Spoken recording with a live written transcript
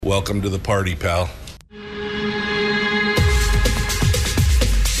Welcome to the party, pal.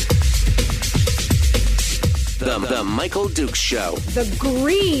 The Michael Dukes Show. The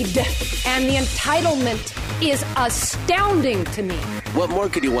greed and the entitlement is astounding to me. What more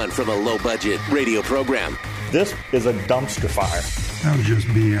could you want from a low-budget radio program? This is a dumpster fire. That was just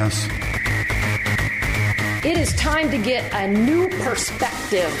BS. It is time to get a new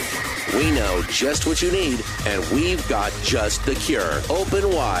perspective. We know just what you need, and we've got just the cure.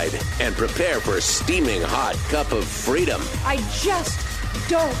 Open wide and prepare for a steaming hot cup of freedom. I just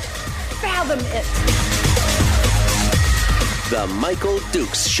don't fathom it. The Michael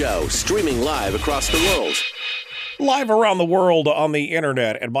Dukes Show, streaming live across the world. Live around the world on the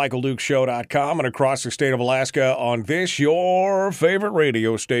internet at MichaelDukesShow.com and across the state of Alaska on this, your favorite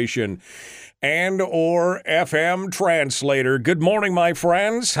radio station and or FM translator. Good morning, my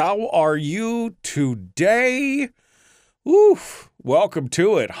friends. How are you today? Oof. Welcome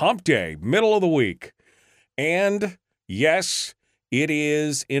to it. Hump Day, middle of the week. And yes, it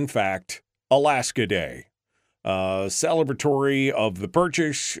is, in fact, Alaska Day. Celebratory of the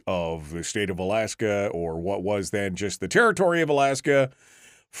purchase of the state of Alaska, or what was then just the territory of Alaska,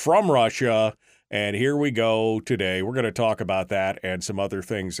 from Russia. And here we go today. We're going to talk about that and some other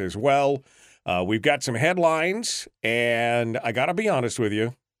things as well. We've got some headlines, and I got to be honest with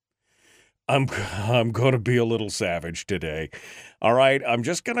you. I'm going to be a little savage today. All right, I'm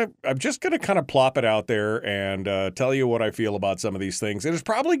just gonna kind of plop it out there and tell you what I feel about some of these things. There's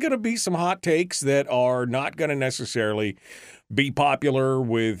probably going to be some hot takes that are not going to necessarily be popular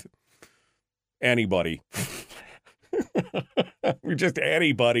with anybody. Just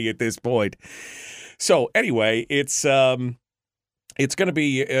anybody at this point. So anyway, it's going to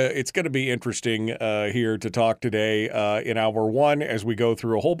be interesting here to talk today in hour one as we go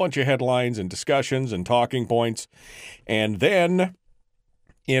through a whole bunch of headlines and discussions and talking points. And then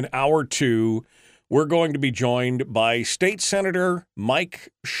in hour two, we're going to be joined by State Senator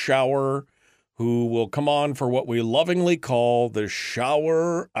Mike Shower, who will come on for what we lovingly call the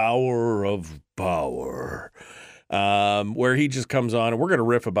Shower Hour of Power, where he just comes on and we're going to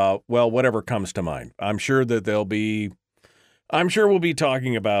riff about, well, whatever comes to mind. I'm sure we'll be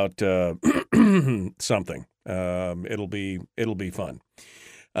talking about something. It'll be fun.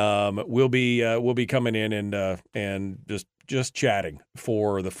 We'll be coming in and just chatting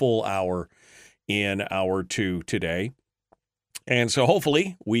for the full hour in hour two today, and so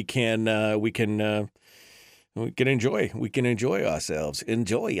hopefully we can enjoy ourselves.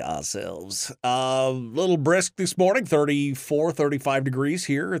 A little brisk this morning, 34, 35 degrees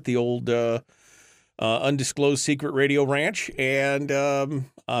here at the old Undisclosed Secret Radio Ranch, and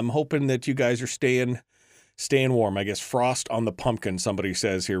I'm hoping that you guys are staying warm. I guess frost on the pumpkin, somebody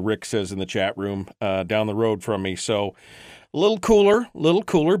says here. Rick says in the chat room down the road from me. So a little cooler,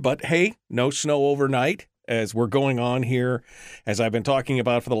 but hey, no snow overnight as we're going on here. As I've been talking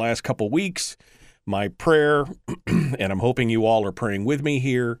about for the last couple weeks, my prayer, and I'm hoping you all are praying with me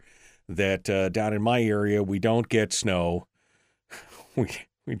here, that down in my area we don't get snow.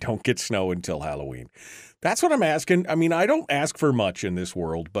 We don't get snow until Halloween. That's what I'm asking. I mean, I don't ask for much in this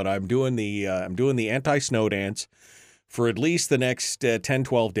world, but I'm doing the anti-snow dance for at least the next 10,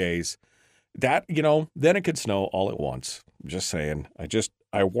 12 days. That, then it could snow all at once. I'm just saying.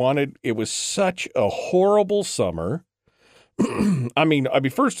 It was such a horrible summer. I mean,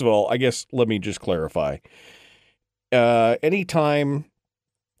 first of all, I guess let me just clarify. Anytime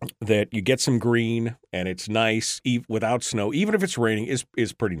that you get some green and it's nice without snow, even if it's raining,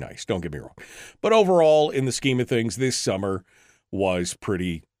 is pretty nice. Don't get me wrong. But overall, in the scheme of things, this summer was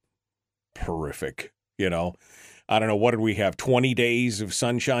pretty horrific. I don't know, what did we have? 20 days of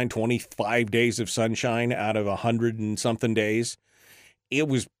sunshine, 25 days of sunshine out of 100 and something days. It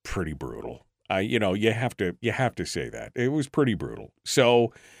was pretty brutal. You have to say that. It was pretty brutal.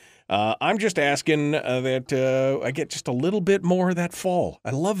 So I'm just asking that I get just a little bit more of that fall.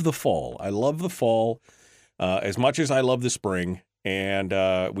 I love the fall. As much as I love the spring. And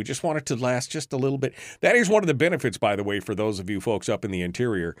we just want it to last just a little bit. That is one of the benefits, by the way, for those of you folks up in the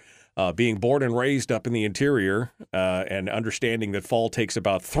interior, being born and raised up in the interior and understanding that fall takes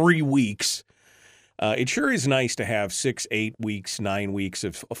about 3 weeks. It sure is nice to have 6, 8 weeks, 9 weeks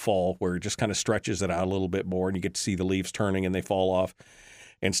of fall where it just kind of stretches it out a little bit more and you get to see the leaves turning and they fall off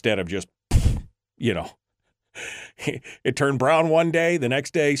instead of just, it turned brown one day, the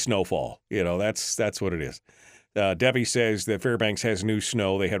next day, snowfall. That's what it is. Debbie says that Fairbanks has new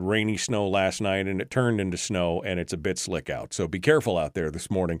snow. They had rainy snow last night, and it turned into snow, and it's a bit slick out. So be careful out there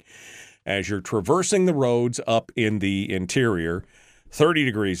this morning as you're traversing the roads up in the interior. 30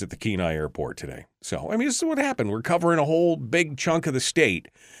 degrees at the Kenai Airport today. So, I mean, this is what happened. We're covering a whole big chunk of the state,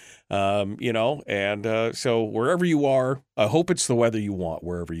 so wherever you are, I hope it's the weather you want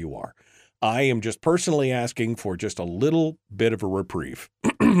wherever you are. I am just personally asking for just a little bit of a reprieve.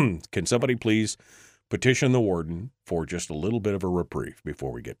 Can somebody please petition the warden for just a little bit of a reprieve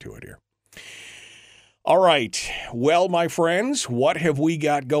before we get to it here? All right. Well, my friends, what have we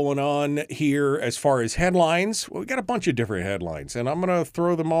got going on here as far as headlines? Well, we got a bunch of different headlines, and I'm going to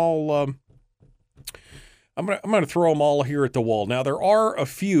throw them all. I'm going to throw them all here at the wall. Now, there are a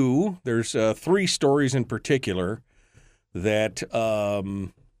few. There's 3 stories in particular that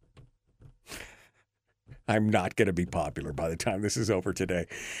I'm not going to be popular by the time this is over today.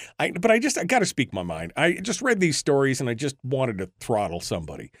 But I got to speak my mind. I just read these stories and I just wanted to throttle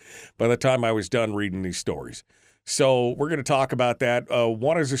somebody by the time I was done reading these stories. So we're going to talk about that.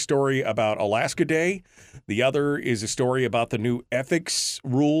 One is a story about Alaska Day. The other is a story about the new ethics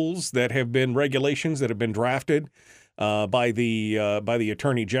rules that have been regulations that have been drafted by the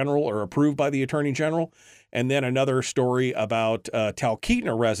Attorney General or approved by the Attorney General. And then another story about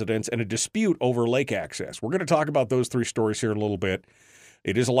Talkeetna residents and a dispute over lake access. We're going to talk about those 3 stories here in a little bit.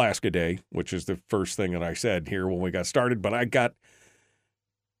 It is Alaska Day, which is the first thing that I said here when we got started, but I got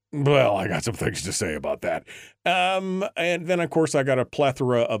some things to say about that. And then, of course, I got a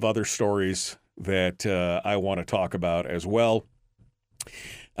plethora of other stories that I want to talk about as well.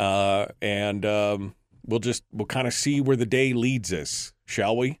 We'll kind of see where the day leads us,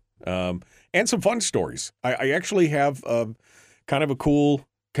 shall we? And some fun stories. I actually have kind of a cool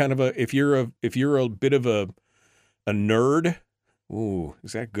if you're a bit of a nerd. Ooh,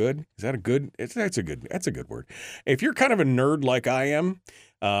 is that good? Is that a good? That's a good word. If you're kind of a nerd like I am,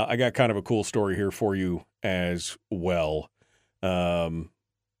 I got kind of a cool story here for you as well.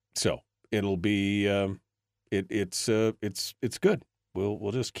 So it'll be it's good.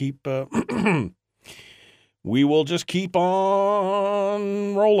 We'll just keep we will just keep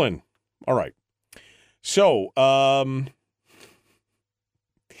on rolling. All right. So, I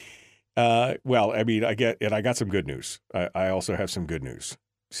got some good news. I also have some good news.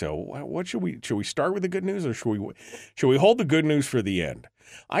 So what should we start with the good news or should we hold the good news for the end?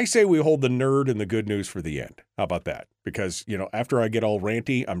 I say we hold the nerd and the good news for the end. How about that? Because, after I get all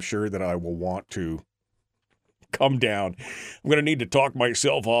ranty, I'm sure that I will want to come down. I'm going to need to talk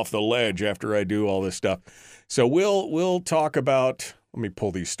myself off the ledge after I do all this stuff. So we'll talk about. Let me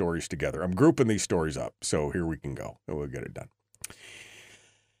pull these stories together. I'm grouping these stories up, so here we can go, and we'll get it done.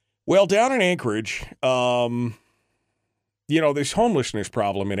 Well, down in Anchorage, this homelessness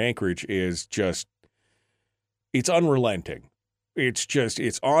problem in Anchorage is just, it's unrelenting. It's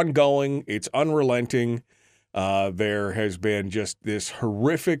ongoing. It's unrelenting. There has been just this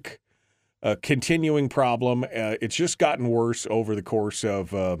horrific, continuing problem. It's just gotten worse over the course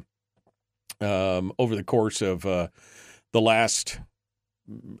of the last.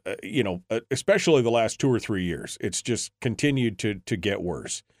 Especially the last 2 or 3 years, it's just continued to get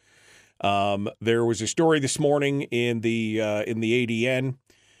worse. There was a story this morning in the ADN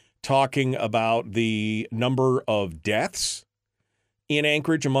talking about the number of deaths in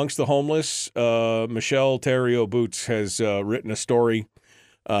Anchorage amongst the homeless. Michelle Theriault Boots has written a story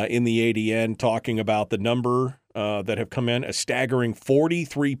in the ADN talking about the number that have come in. A staggering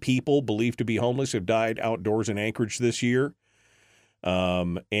 43 people believed to be homeless have died outdoors in Anchorage this year.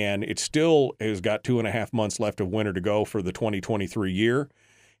 And it still has got 2.5 months left of winter to go for the 2023 year.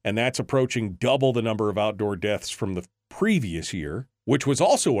 And that's approaching double the number of outdoor deaths from the previous year, which was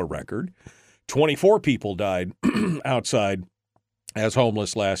also a record. 24 people died outside as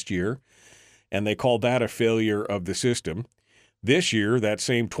homeless last year, and they called that a failure of the system. This year, that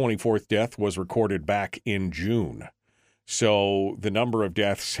same 24th death was recorded back in June. So the number of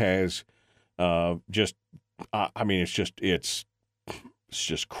deaths has it's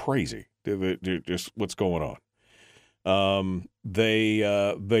just crazy. Just what's going on.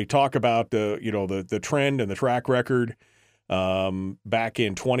 They talk about the trend and the track record. Back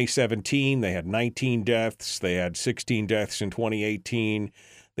in 2017, they had 19 deaths. They had 16 deaths in 2018.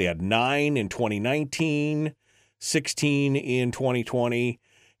 They had 9 in 2019, 16 in 2020,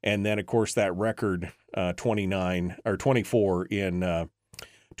 and then of course that record 29 or 24 in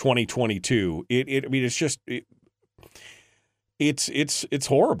 2022. It's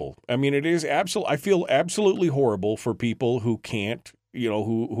horrible. I mean, it is I feel absolutely horrible for people who can't,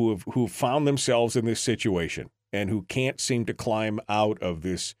 who found themselves in this situation and who can't seem to climb out of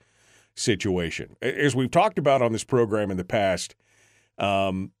this situation. As we've talked about on this program in the past,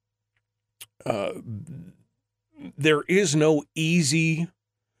 there is no easy,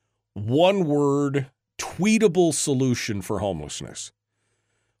 one-word, tweetable solution for homelessness.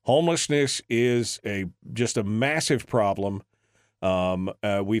 Homelessness is just a massive problem.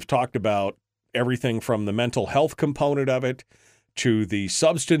 We've talked about everything from the mental health component of it to the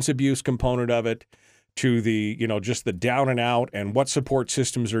substance abuse component of it to the, just the down and out and what support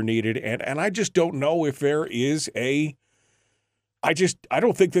systems are needed. And I just don't know if there is I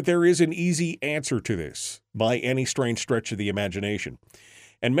don't think that there is an easy answer to this by any strange stretch of the imagination.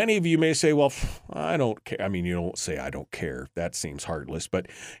 And many of you may say, well, I don't care. I mean, you don't say I don't care. That seems heartless. But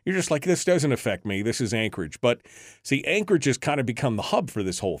you're just like, this doesn't affect me. This is Anchorage. But see, Anchorage has kind of become the hub for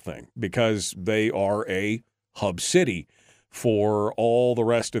this whole thing because they are a hub city for all the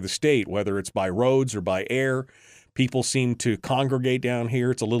rest of the state, whether it's by roads or by air. People seem to congregate down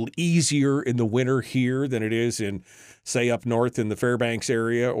here. It's a little easier in the winter here than it is in, say, up north in the Fairbanks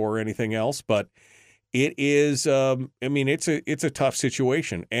area or anything else. But it is, it's a tough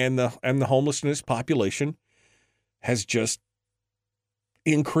situation, and the homelessness population has just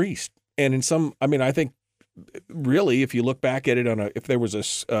increased. And I think really, if you look back at it if there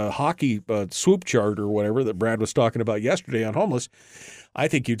was a hockey swoop chart or whatever that Brad was talking about yesterday on homeless, I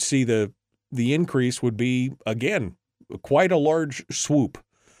think you'd see the increase would be, again, quite a large swoop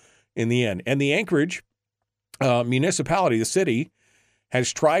in the end. And the Anchorage municipality, the city,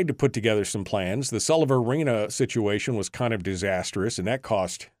 has tried to put together some plans. The Sullivan Arena situation was kind of disastrous, and that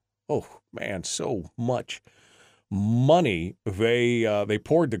cost, so much money. They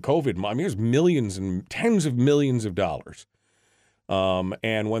poured the COVID money. It was millions and tens of millions of dollars.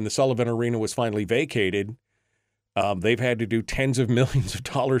 And when the Sullivan Arena was finally vacated, they've had to do tens of millions of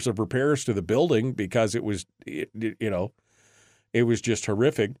dollars of repairs to the building because it was just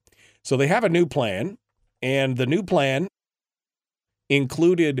horrific. So they have a new plan, and the new plan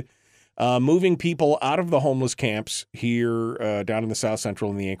included moving people out of the homeless camps here down in the South Central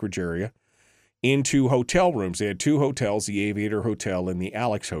in the Anchorage area into hotel rooms. They had two hotels, the Aviator Hotel and the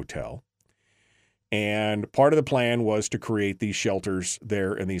Alex Hotel. And part of the plan was to create these shelters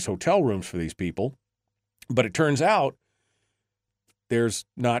there in these hotel rooms for these people. But it turns out there's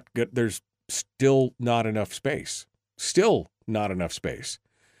still not enough space. Still not enough space.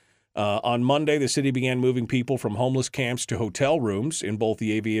 On Monday, the city began moving people from homeless camps to hotel rooms in both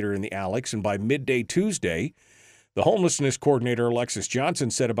the Aviator and the Alex. And by midday Tuesday, the homelessness coordinator, Alexis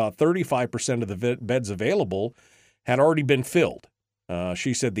Johnson, said about 35% of the beds available had already been filled.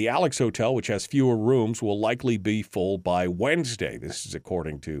 She said the Alex Hotel, which has fewer rooms, will likely be full by Wednesday. This is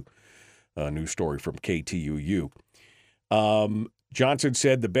according to a news story from KTUU. Johnson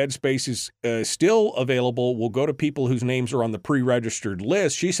said the bed spaces still available will go to people whose names are on the pre-registered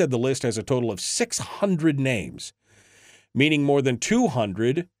list. She said the list has a total of 600 names, meaning more than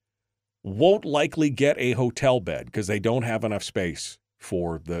 200 won't likely get a hotel bed because they don't have enough space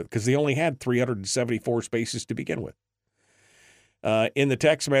because they only had 374 spaces to begin with. In the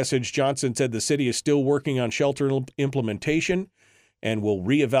text message, Johnson said the city is still working on shelter implementation and will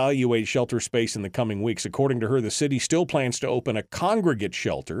reevaluate shelter space in the coming weeks. According to her, the city still plans to open a congregate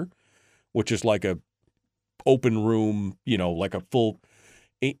shelter, which is like a open room, like a full,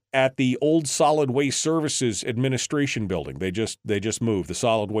 at the old Solid Waste Services Administration building. They just moved. The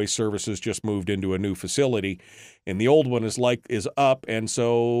Solid Waste Services just moved into a new facility, and the old one is up, and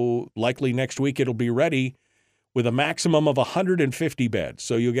so likely next week it'll be ready with a maximum of 150 beds.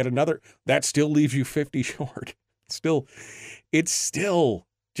 So you'll get another. That still leaves you 50 short. It's still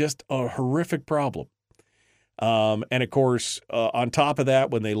just a horrific problem. And of course, on top of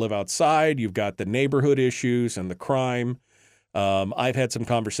that, when they live outside, you've got the neighborhood issues and the crime. I've had some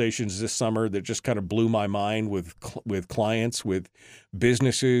conversations this summer that just kind of blew my mind with clients, with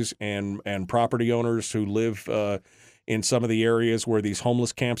businesses and property owners who live in some of the areas where these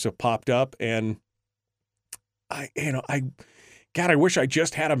homeless camps have popped up. And I wish I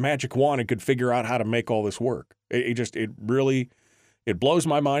just had a magic wand and could figure out how to make all this work. It really blows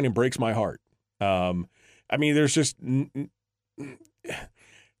my mind and breaks my heart. There's just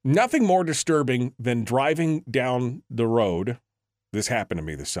nothing more disturbing than driving down the road. This happened to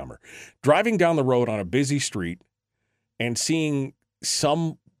me this summer. Driving down the road on a busy street and seeing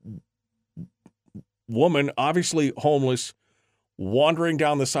some woman, obviously homeless, wandering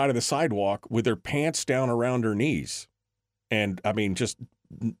down the side of the sidewalk with her pants down around her knees. And just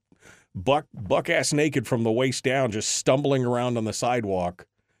buck-ass naked from the waist down, just stumbling around on the sidewalk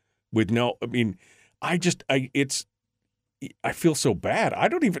with I feel so bad.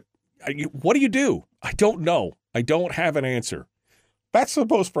 What do you do? I don't know. I don't have an answer. That's the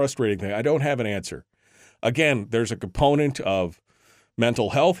most frustrating thing. I don't have an answer. Again, there's a component of mental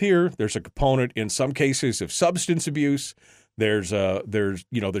health here. There's a component in some cases of substance abuse. There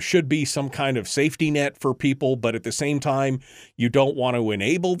should be some kind of safety net for people, but at the same time, you don't want to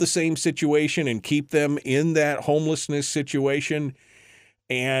enable the same situation and keep them in that homelessness situation.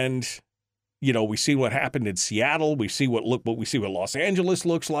 And, we see what happened in Seattle. We see what Los Angeles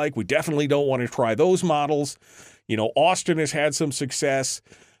looks like. We definitely don't want to try those models. Austin has had some success.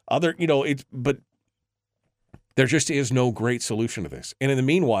 But there just is no great solution to this. And in the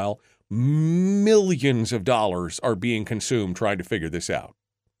meanwhile, millions of dollars are being consumed trying to figure this out.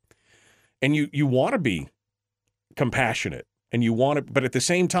 And you want to be compassionate, and but at the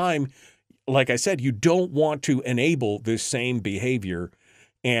same time, like I said, you don't want to enable this same behavior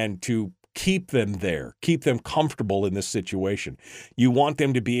and to keep them there, keep them comfortable in this situation. You want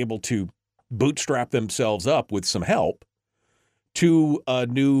them to be able to bootstrap themselves up with some help to a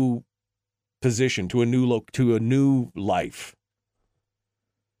new position, to a new life.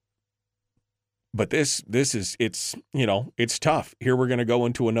 But it's tough. Here we're going to go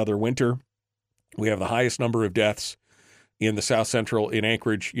into another winter. We have the highest number of deaths in the South Central, in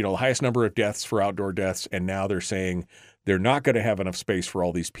Anchorage, the highest number of deaths for outdoor deaths. And now they're saying they're not going to have enough space for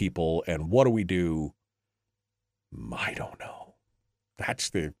all these people. And what do we do? I don't know. That's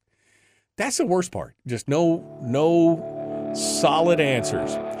the worst part. Just no solid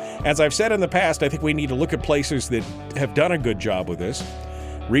answers. As I've said in the past, I think we need to look at places that have done a good job with this.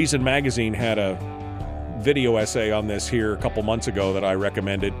 Reason Magazine had a video essay on this here a couple months ago that I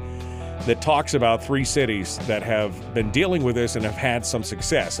recommended that talks about 3 cities that have been dealing with this and have had some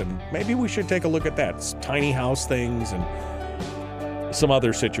success. And maybe we should take a look at that. It's tiny house things and some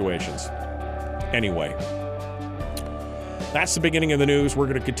other situations. Anyway, that's the beginning of the news. We're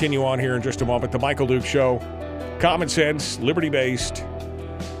going to continue on here in just a moment. The Michael Duke Show. Common sense, liberty-based,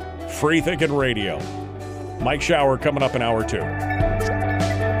 free-thinking radio. Mike Shower coming up in hour 2.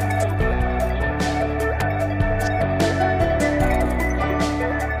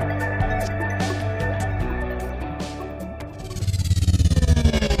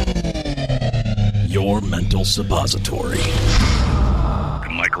 Your mental suppository. The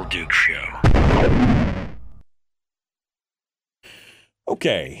Michael Duke Show.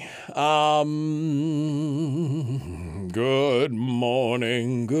 Okay. Good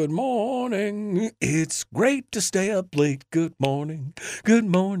morning. Good morning. It's great to stay up late. Good morning. Good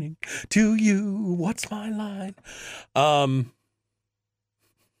morning to you. What's my line?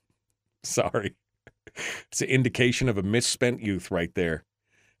 Sorry. It's an indication of a misspent youth right there.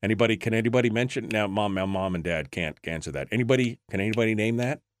 Can anybody mention? Now, mom and dad can't answer that. Can anybody name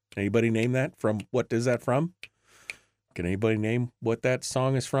that? Anybody name that? From what is that from? Can anybody name what that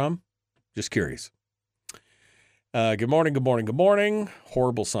song is from? Just curious. Good morning, good morning, good morning.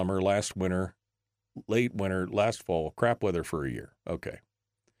 Horrible summer, last winter, late winter, last fall, crap weather for a year. Okay.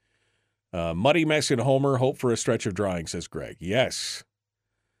 Muddy mess in Homer, hope for a stretch of drying, says Greg. Yes.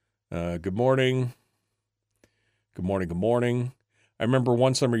 Good morning. Good morning, good morning. I remember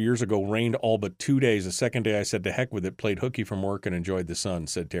one summer years ago, rained all but 2 days. The second day I said to heck with it, played hooky from work and enjoyed the sun,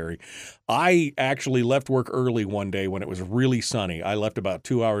 said Terry. I actually left work early one day when it was really sunny. I left about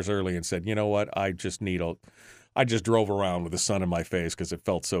 2 hours early and said, you know what, I just drove around with the sun in my face because it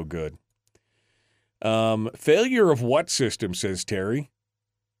felt so good. Failure of what system, says Terry?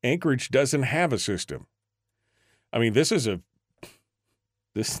 Anchorage doesn't have a system. I mean, this is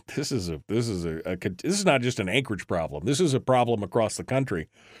not just an Anchorage problem. This is a problem across the country.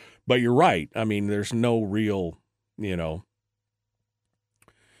 But you're right. I mean, there's no real,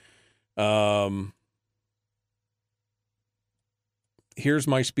 here's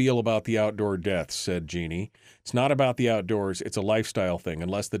my spiel about the outdoor deaths, said Jeannie. It's not about the outdoors. It's a lifestyle thing.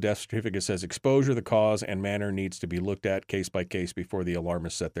 Unless the death certificate says exposure, the cause, and manner needs to be looked at case by case before the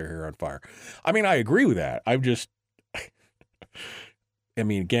alarmists set their hair on fire. I mean, I agree with that.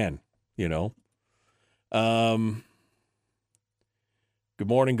 Again, good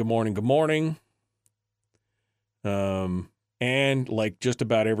morning, good morning, good morning. And like just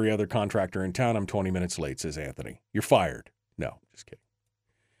about every other contractor in town, I'm 20 minutes late, says Anthony. You're fired. No, just kidding.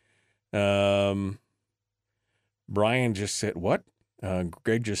 Brian just said, what?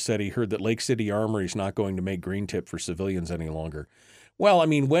 Greg just said he heard that Lake City Armory is not going to make green tip for civilians any longer. Well, I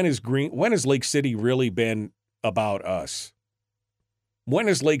mean, when has Lake City really been about us? When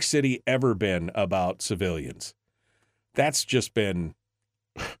has Lake City ever been about civilians? That's just been,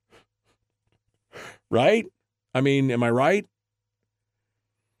 right? I mean, am I right?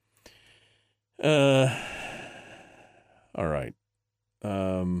 All right.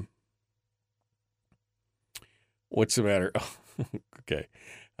 What's the matter? Oh, okay.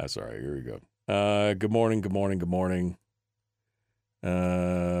 That's all right. Here we go. Good morning, good morning, good morning.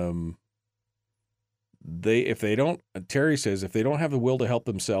 Terry says, if they don't have the will to help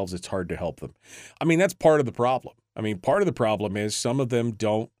themselves, it's hard to help them. I mean, that's part of the problem. I mean, part of the problem is some of them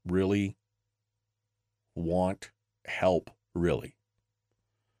don't really want help, really.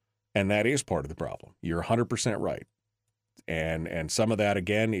 And that is part of the problem. You're 100% right. And some of that,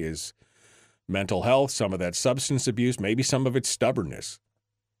 again, is mental health, some of that substance abuse, maybe some of it's stubbornness.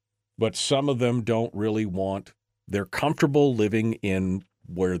 But some of them don't really want, they're comfortable living in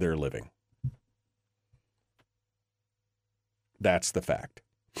where they're living. That's the fact.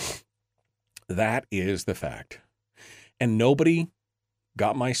 That is the fact. And nobody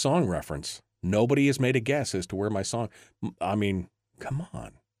got my song reference. Nobody has made a guess as to where my song, I mean, come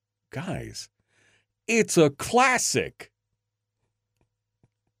on, guys. It's a classic.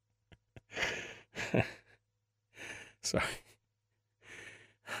 Sorry.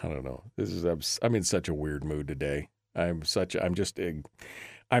 I don't know. I'm in such a weird mood today. I'm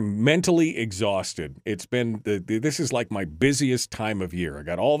mentally exhausted. It's been, this is like my busiest time of year. I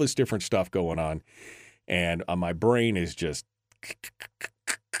got all this different stuff going on, and my brain is just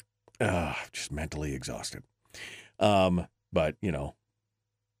mentally exhausted. But, you know,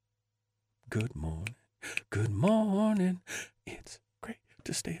 good morning. Good morning. It's great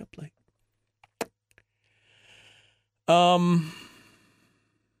to stay up late.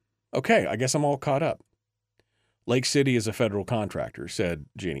 Okay, I guess I'm all caught up. Lake City is a federal contractor, said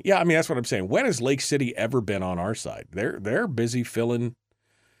Jeannie. Yeah, I mean, that's what I'm saying. When has Lake City ever been on our side? They're busy filling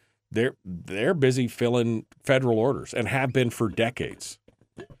they're busy filling federal orders and have been for decades.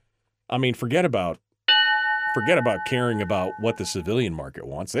 I mean, forget about caring about what the civilian market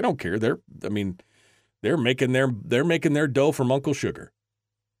wants. They don't care. They're making their dough from Uncle Sugar.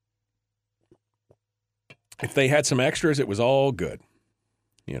 If they had some extras, it was all good,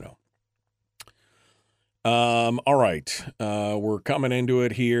 you know. All right. We're coming into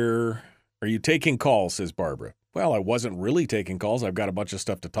it here. Are you taking calls, says Barbara. Well, I wasn't really taking calls. I've got a bunch of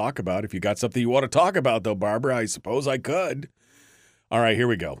stuff to talk about. If you got something you want to talk about, though, Barbara, I suppose I could. All right, here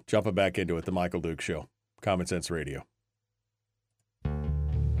we go. Jumping back into it. The Michael Duke Show. Common Sense Radio.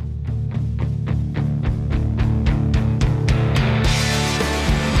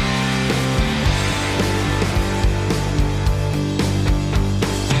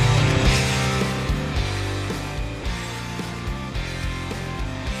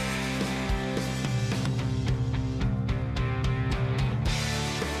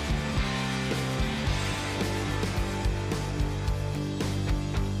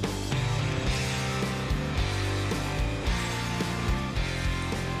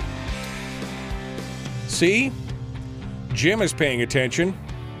 See, Jim is paying attention.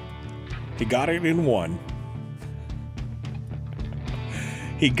 He got it in one.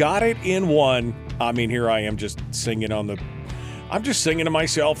 I mean, here I am just singing I'm just singing to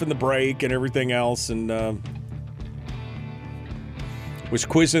myself in the break and everything else, and was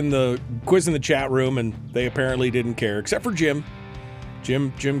quizzing the chat room, and they apparently didn't care, except for Jim.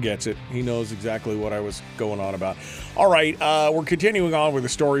 Jim gets it. He knows exactly what I was going on about. All right, we're continuing on with the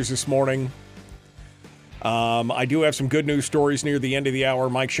stories this morning. I do have some good news stories near the end of the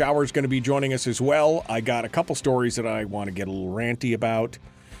hour. Mike Shower's going to be joining us as well. I got a couple stories that I want to get a little ranty about.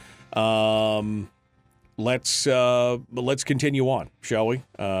 Let's continue on, shall we?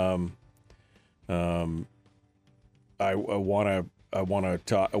 I want to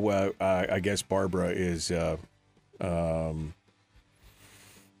talk. Well, I guess Barbara is.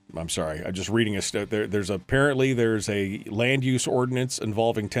 I'm sorry. I'm just reading there's a land use ordinance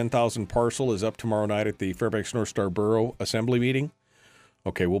involving 10,000 parcel is up tomorrow night at the Fairbanks North Star Borough Assembly meeting.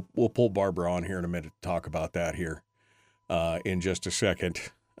 Okay, we'll pull Barbara on here in a minute to talk about that here in just a second,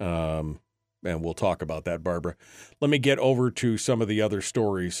 and we'll talk about that, Barbara. Let me get over to some of the other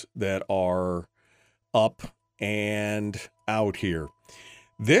stories that are up and out here.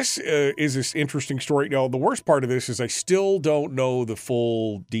 This is this interesting story. Now, the worst part of this is I still don't know the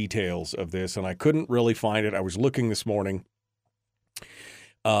full details of this, and I couldn't really find it. I was looking this morning,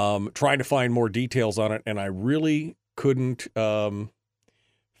 trying to find more details on it, and I really couldn't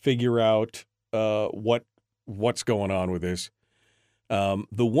figure out what's going on with this. The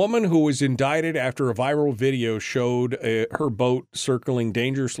woman who was indicted after a viral video showed her boat circling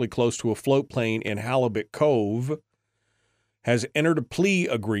dangerously close to a float plane in Halibut Cove has entered a plea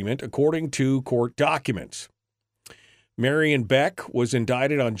agreement, according to court documents. Marion Beck was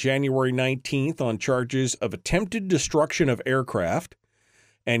indicted on January 19th on charges of attempted destruction of aircraft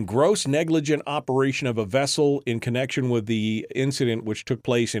and gross negligent operation of a vessel in connection with the incident which took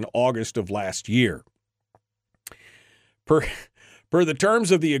place in August of last year. Per the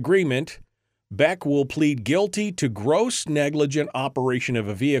terms of the agreement, Beck will plead guilty to gross negligent operation of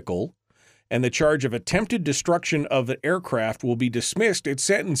a vehicle and the charge of attempted destruction of the aircraft will be dismissed at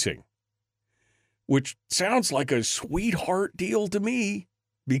sentencing, which sounds like a sweetheart deal to me.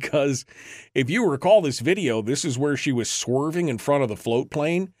 Because if you recall this video, this is where she was swerving in front of the float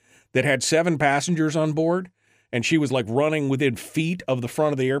plane that had 7 passengers on board, and she was like running within feet of the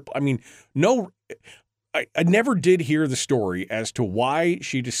front of the airplane. I mean, I never did hear the story as to why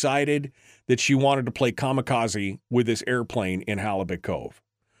she decided that she wanted to play kamikaze with this airplane in Halibut Cove.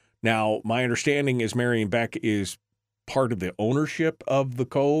 Now, my understanding is Marion Beck is part of the ownership of the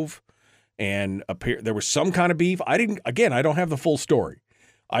Cove, and there was some kind of beef. I don't have the full story.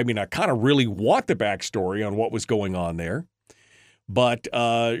 I mean, I kind of really want the backstory on what was going on there, but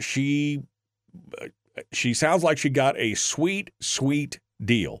she sounds like she got a sweet, sweet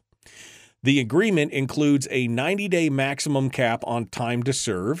deal. The agreement includes a 90-day maximum cap on time to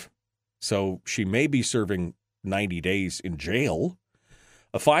serve, so she may be serving 90 days in jail,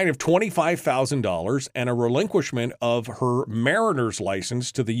 a fine of $25,000, and a relinquishment of her mariner's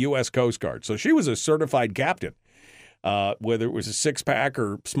license to the U.S. Coast Guard. So she was a certified captain. Whether it was a 6-pack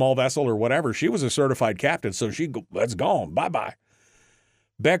or small vessel or whatever, she was a certified captain, so that's gone. Bye-bye.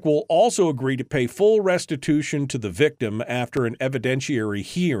 Beck will also agree to pay full restitution to the victim after an evidentiary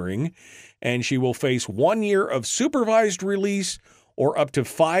hearing, and she will face 1 year of supervised release or up to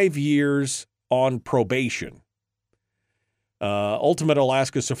 5 years on probation. Ultimate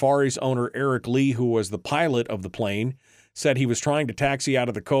Alaska Safari's owner, Eric Lee, who was the pilot of the plane, said he was trying to taxi out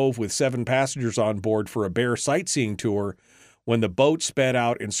of the cove with 7 passengers on board for a bear sightseeing tour when the boat sped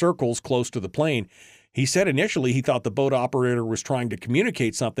out in circles close to the plane. He said initially he thought the boat operator was trying to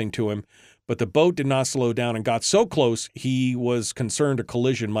communicate something to him, but the boat did not slow down and got so close he was concerned a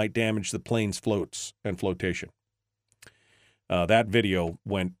collision might damage the plane's floats and flotation. That video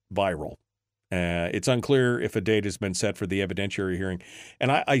went viral. It's unclear if a date has been set for the evidentiary hearing.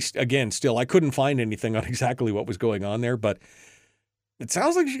 And I couldn't find anything on exactly what was going on there, but it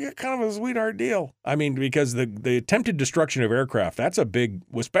sounds like she got kind of a sweetheart deal. I mean, because the attempted destruction of aircraft, that's a big,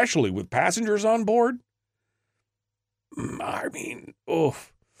 especially with passengers on board. I mean,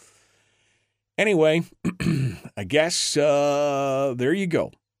 oof. Anyway, I guess there you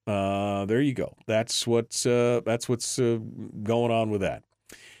go. There you go. That's what's going on with that.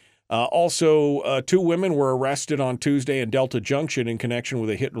 Also, 2 women were arrested on Tuesday in Delta Junction in connection with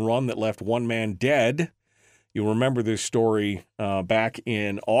a hit and run that left 1 man dead. You'll remember this story back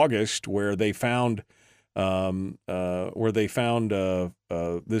in August where they found this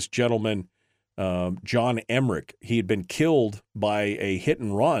gentleman, John Emmerich. He had been killed by a hit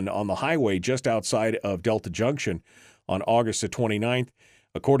and run on the highway just outside of Delta Junction on August the 29th.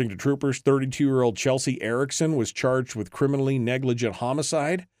 According to troopers, 32-year-old Chelsea Erickson was charged with criminally negligent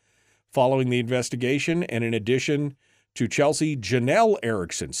homicide following the investigation, and in addition to Chelsea, Janelle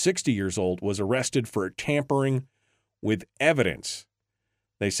Erickson, 60 years old, was arrested for tampering with evidence.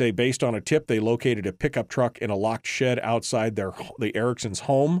 They say based on a tip, they located a pickup truck in a locked shed outside the Erickson's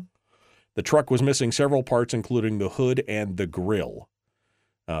home. The truck was missing several parts, including the hood and the grill.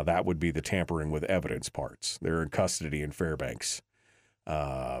 That would be the tampering with evidence parts. They're in custody in Fairbanks.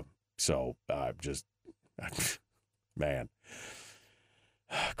 Man.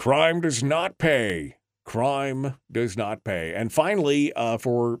 Crime does not pay. Crime does not pay. And finally,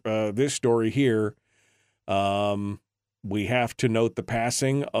 for this story here, we have to note the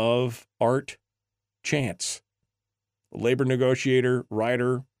passing of Art Chance, labor negotiator,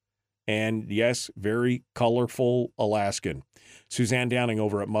 writer, and yes, very colorful Alaskan. Suzanne Downing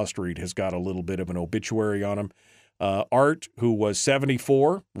over at Must Read has got a little bit of an obituary on him. Art, who was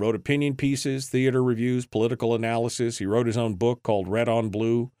 74, wrote opinion pieces, theater reviews, political analysis. He wrote his own book called Red on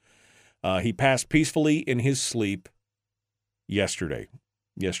Blue. He passed peacefully in his sleep yesterday.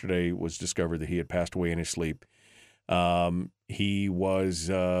 Yesterday was discovered that he had passed away in his sleep. He was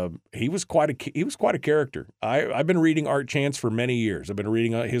quite a character. I've been reading Art Chance for many years. I've been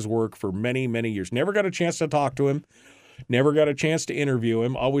reading his work for many, many years. Never got a chance to talk to him. Never got a chance to interview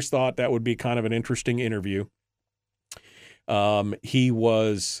him. Always thought that would be kind of an interesting interview. He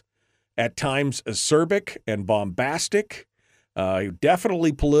was at times acerbic and bombastic,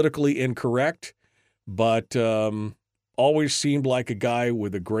 definitely politically incorrect, but always seemed like a guy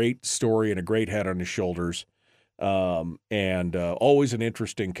with a great story and a great head on his shoulders, and always an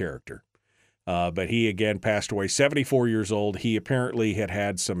interesting character. But he, again, passed away, 74 years old. He apparently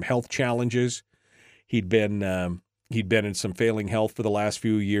had some health challenges. He'd been in some failing health for the last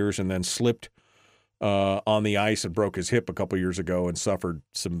few years and then slipped on the ice and broke his hip a couple years ago and suffered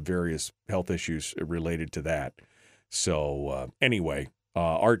some various health issues related to that. So anyway,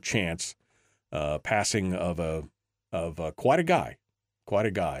 Art Chance, passing of quite a guy.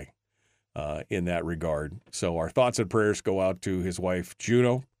 in that regard. So our thoughts and prayers go out to his wife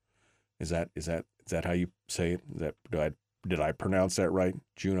Juno. Is that how you say it? Did I pronounce that right?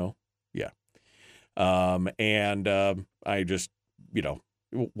 Juno? Yeah. I just,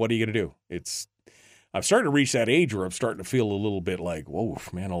 what are you going to do? I'm starting to reach that age where I'm starting to feel a little bit like, whoa,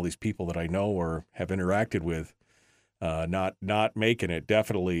 man, all these people that I know or have interacted with, not making it.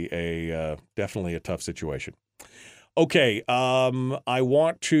 Definitely a tough situation. Okay, I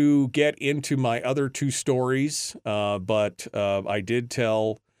want to get into my other two stories, but I did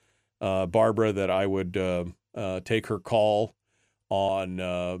tell Barbara that I would take her call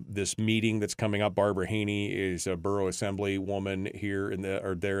on this meeting that's coming up. Barbara Haney is a borough assembly woman here in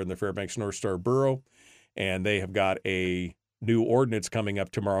the Fairbanks North Star Borough, and they have got a new ordinance coming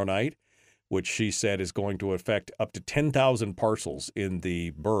up tomorrow night, which she said is going to affect up to 10,000 parcels in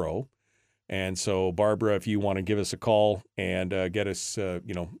the borough. And so, Barbara, if you want to give us a call and get us,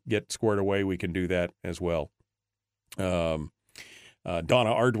 get squared away, we can do that as well. Donna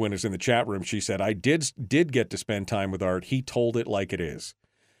Ardwin is in the chat room. She said, I did get to spend time with Art. He told it like it is.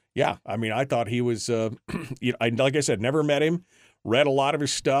 Yeah, I mean, I thought he was, like I said, never met him, read a lot of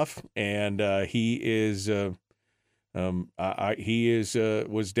his stuff, and he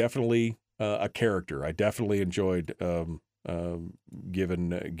was definitely a character. I definitely enjoyed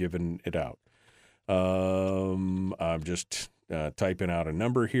giving it out. I'm just typing out a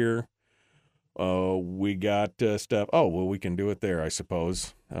number here. We got stuff. Oh, well, we can do it there, I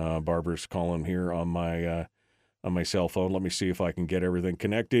suppose. Barbara's calling here on my cell phone. Let me see if I can get everything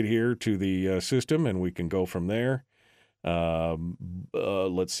connected here to the system, and we can go from there.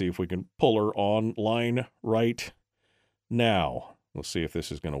 Let's see if we can pull her online right now. Let's see if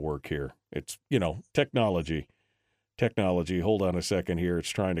this is going to work here. It's, technology. Hold on a second here. It's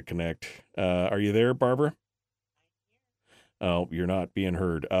trying to connect. Are you there, Barbara? Oh, you're not being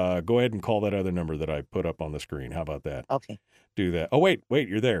heard. Go ahead and call that other number that I put up on the screen. How about that? Okay. Do that. Oh, wait,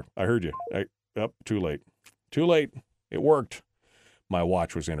 you're there. I heard you. Too late. Too late. It worked. My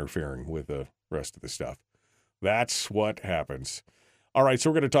watch was interfering with the rest of the stuff. That's what happens. All right, so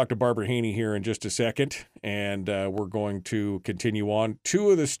we're going to talk to Barbara Haney here in just a second, and we're going to continue on.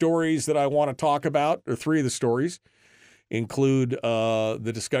 Two of the stories that I want to talk about, or three of the stories, include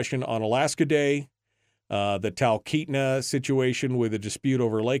the discussion on Alaska Day, the Talkeetna situation with a dispute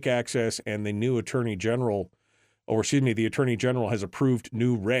over lake access, and the new Attorney General has approved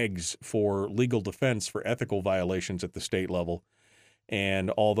new regs for legal defense for ethical violations at the state level.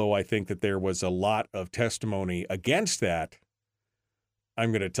 And although I think that there was a lot of testimony against that,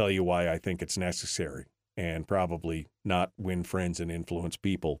 I'm going to tell you why I think it's necessary and probably not win friends and influence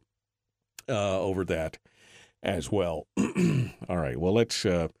people over that as well. All right. Well, let's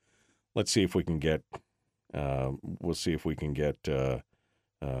see if we can get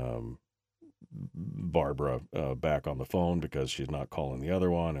Barbara back on the phone because she's not calling the other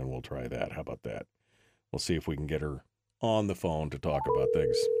one, and we'll try that. How about that? We'll see if we can get her on the phone to talk about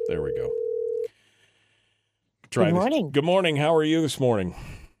things. There we go. Good morning. Good morning. How are you this morning?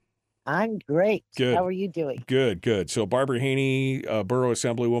 I'm great. Good. How are you doing? Good. So Barbara Haney, Borough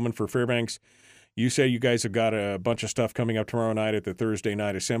Assemblywoman for Fairbanks, you say you guys have got a bunch of stuff coming up tomorrow night at the Thursday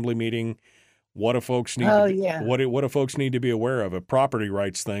night assembly meeting. What do folks need? What do folks need to be aware of? Property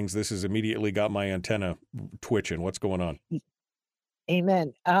rights things. This has immediately got my antenna twitching. What's going on?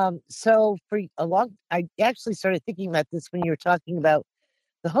 Amen. So I actually started thinking about this when you were talking about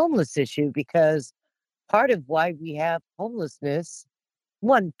the homeless issue, because part of why we have homelessness,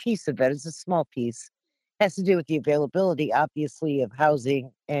 one piece of it is a small piece, has to do with the availability, obviously, of housing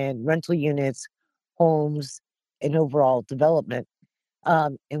and rental units, homes, and overall development.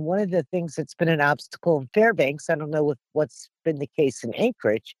 And one of the things that's been an obstacle in Fairbanks, I don't know what's been the case in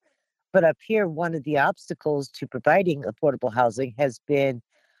Anchorage, but up here, one of the obstacles to providing affordable housing has been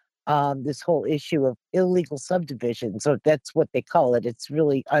this whole issue of illegal subdivisions. So that's what they call it. It's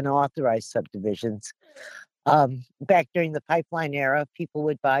really unauthorized subdivisions. Back during the pipeline era, people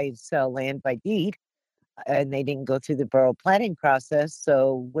would buy and sell land by deed, and they didn't go through the borough planning process.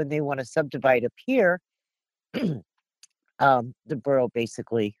 So when they want to subdivide up here, the borough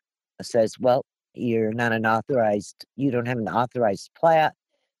basically says, well, you don't have an authorized plat,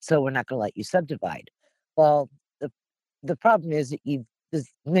 so we're not going to let you subdivide. Well, the problem is that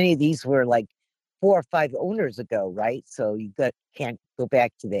many of these were like 4 or 5 owners ago, right? So can't go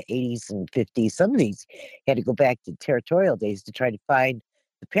back to the 80s and 50s. Some of these had to go back to territorial days to try to find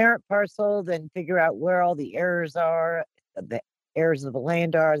the parent parcel, then figure out where all the errors of the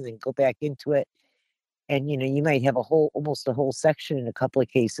land are, and then go back into it. And, you might have almost a whole section in a couple of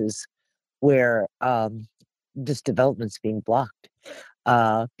cases where this development's being blocked.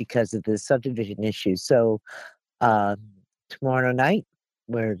 because of the subdivision issue. So tomorrow night,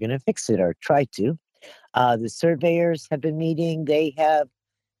 we're going to fix it or try to. The surveyors have been meeting.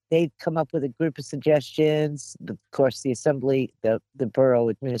 They've come up with a group of suggestions. Of course, the assembly, the borough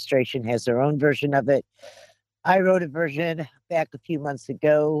administration has their own version of it. I wrote a version back a few months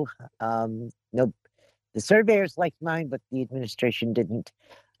ago. No, the surveyors liked mine, but the administration didn't.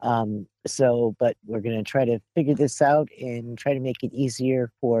 But we're going to try to figure this out and try to make it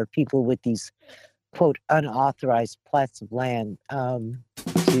easier for people with these, quote, unauthorized plots of land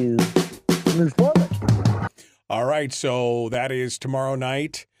to move forward. All right, so that is tomorrow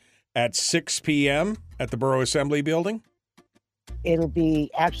night at 6 p.m. at the Borough Assembly Building. It'll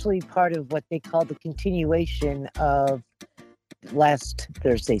be actually part of what they call the continuation of last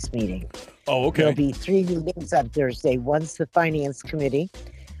Thursday's meeting. Oh, okay. There'll be 3 meetings on Thursday. One's the Finance Committee.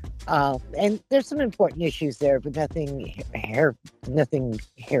 And there's some important issues there, but nothing hair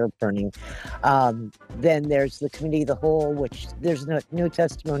burning. Then there's the Committee of the Whole, which there's no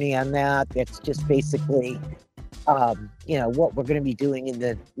testimony on that. That's just basically, what we're going to be doing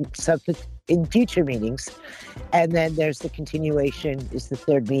in future meetings. And then there's the continuation, is the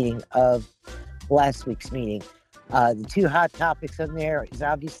 3rd meeting of last week's meeting. The 2 hot topics on there is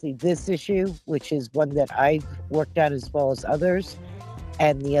obviously this issue, which is one that I've worked on as well as others.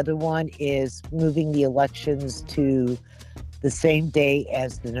 And the other one is moving the elections to the same day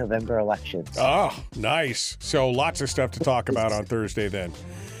as the November elections. Oh, nice. So lots of stuff to talk about on Thursday then.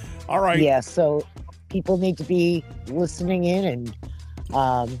 All right. Yeah, so people need to be listening in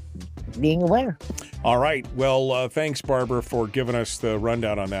and being aware. All right. Well, thanks, Barbara, for giving us the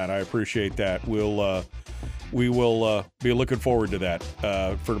rundown on that. I appreciate that. We will be looking forward to that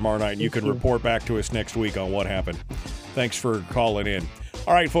for tomorrow night. And you can report back to us next week on what happened. Thanks for calling in.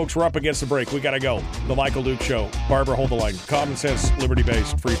 All right, folks, we're up against the break. We got to go. The Michael Duke Show. Barbara, hold the line. Common sense,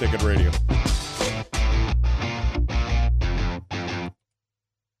 liberty-based, free thinking radio.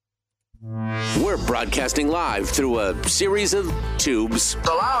 We're broadcasting live through a series of tubes.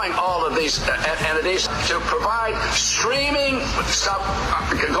 Allowing all of these entities to provide streaming stuff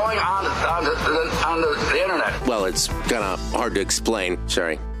going on the internet. Well, it's kind of hard to explain.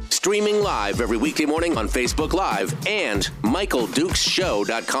 Sorry. Streaming live every weekday morning on Facebook Live and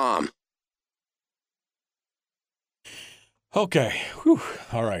MichaelDukesShow.com. Okay. Whew.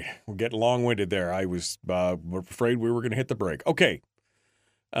 All right. We're getting long-winded there. I was afraid we were going to hit the break. Okay.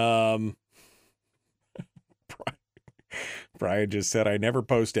 Brian just said, I never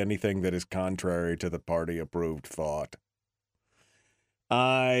post anything that is contrary to the party-approved thought.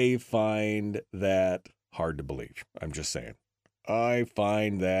 I find that hard to believe. I'm just saying. I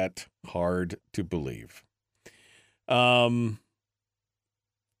find that hard to believe.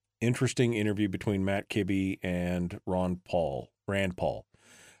 Interesting interview between Matt Kibbe and Rand Paul.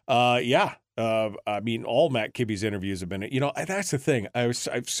 Yeah. I mean, all Matt Kibbe's interviews have been, that's the thing. I've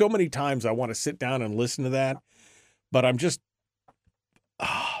so many times I want to sit down and listen to that, but I'm just,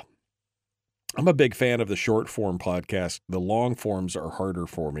 I'm a big fan of the short form podcast. The long forms are harder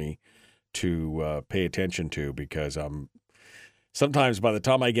for me to pay attention to because sometimes by the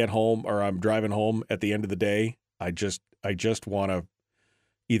time I get home or I'm driving home at the end of the day, I just want to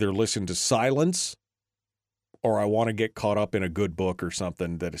either listen to silence or I want to get caught up in a good book or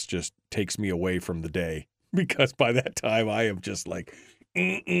something that is just takes me away from the day because by that time I am just like,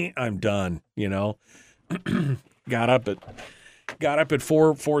 I'm done, Got up at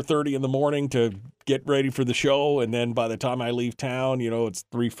 4:30 in the morning to get ready for the show. And then by the time I leave town, it's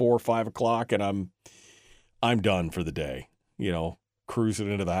 3, 4, 5 o'clock and I'm done for the day,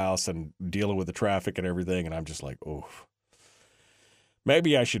 cruising into the house and dealing with the traffic and everything. And I'm just like, oh,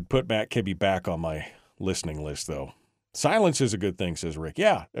 maybe I should put Matt Kibbe back on my listening list though. Silence is a good thing, says Rick.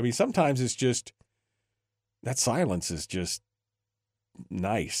 Yeah. I mean, sometimes it's just, that silence is just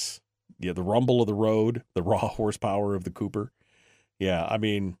nice. Yeah. The rumble of the road, the raw horsepower of the Cooper. Yeah. I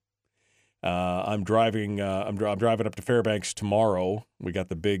mean, I'm driving up to Fairbanks tomorrow. We got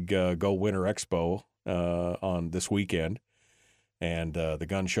the big Go Winter Expo on this weekend and the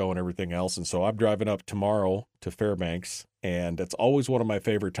gun show and everything else. And so I'm driving up tomorrow to Fairbanks, and that's always one of my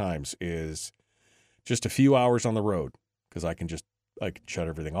favorite times is just a few hours on the road because I can shut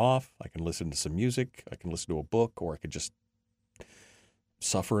everything off. I can listen to some music. I can listen to a book, or I could just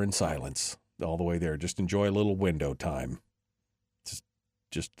suffer in silence all the way there. Just enjoy a little window time.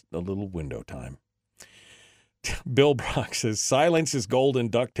 Just a little window time. Bill Brock says, silence is gold and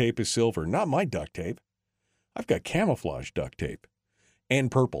duct tape is silver. Not my duct tape. I've got camouflage duct tape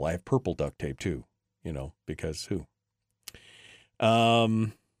and purple. I have purple duct tape too, because who?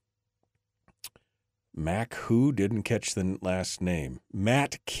 Mac who? Didn't catch the last name.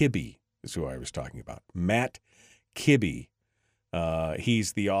 Matt Kibbe is who I was talking about. Matt Kibbe.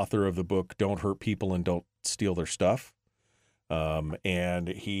 He's the author of the book Don't Hurt People and Don't Steal Their Stuff. And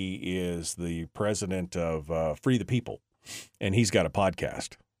he is the president of Free the People. And he's got a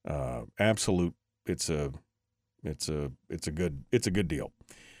podcast. It's a good deal.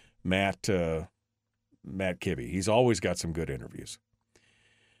 Matt Kibbe. He's always got some good interviews.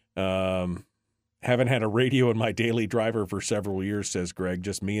 Haven't had a radio in my daily driver for several years, says Greg.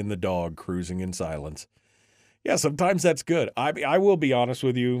 Just me and the dog cruising in silence. Yeah, sometimes that's good. I will be honest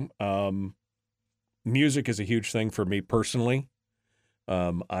with you. Music is a huge thing for me personally.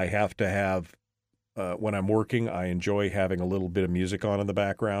 I have to have, when I'm working, I enjoy having a little bit of music on in the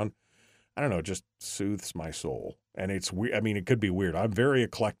background. I don't know, it just soothes my soul. And it's weird. I mean, it could be weird. I'm very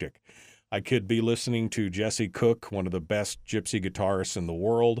eclectic. I could be listening to Jesse Cook, one of the best gypsy guitarists in the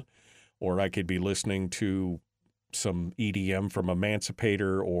world, or I could be listening to some EDM from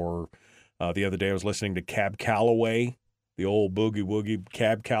Emancipator, or the other day I was listening to Cab Calloway, the old boogie woogie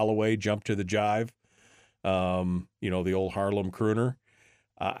Cab Calloway, Jump to the Jive, the old Harlem crooner.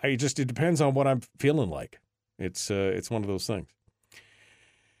 It depends on what I'm feeling like. It's one of those things.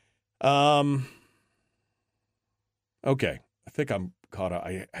 Okay. I think I'm caught up.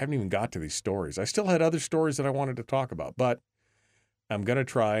 I haven't even got to these stories. I still had other stories that I wanted to talk about, but I'm going to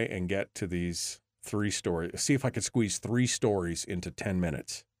try and get to these 3 stories. See if I can squeeze 3 stories into 10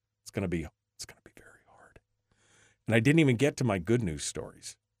 minutes. It's going to be very hard. And I didn't even get to my good news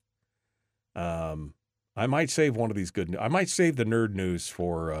stories. I might save one of these I might save the nerd news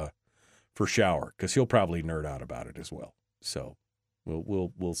for Shower, because he'll probably nerd out about it as well. So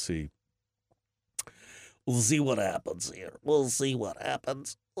we'll see. We'll see what happens here. We'll see what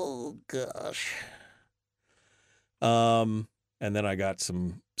happens. Oh gosh. And then I got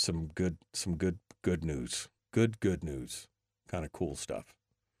some good news. Good news. Kind of cool stuff.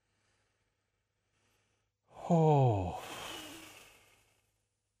 Oh.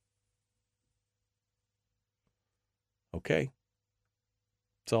 Okay.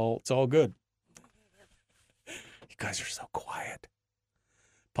 It's all good. You guys are so quiet.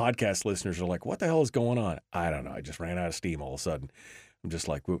 Podcast listeners are like, what the hell is going on? I don't know. I just ran out of steam all of a sudden. I'm just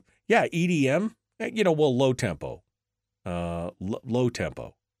like, yeah, EDM, low tempo. Low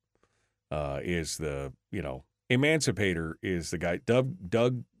tempo is the, Emancipator is the guy.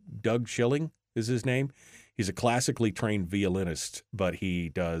 Doug Schilling is his name. He's a classically trained violinist, but he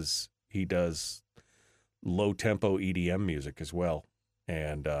does low tempo EDM music as well.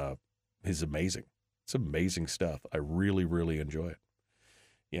 And he's amazing. It's amazing stuff. I really, really enjoy it.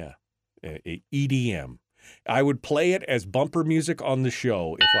 Yeah. EDM. I would play it as bumper music on the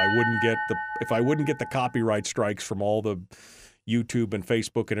show if I wouldn't get the copyright strikes from all the YouTube and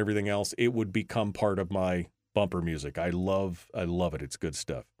Facebook and everything else. It would become part of my bumper music. I love it. It's good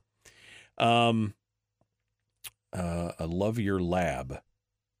stuff. I love your lab.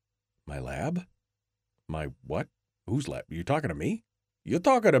 My lab? My what? Whose lab? Are you talking to me? You're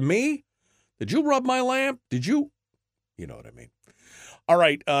talking to me? Did you rub my lamp? Did you? You know what I mean. All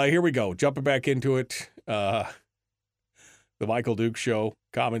right, here we go. Jumping back into it. The Michael Duke Show,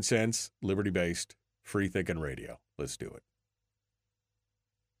 common sense, liberty-based, free-thinking radio. Let's do it.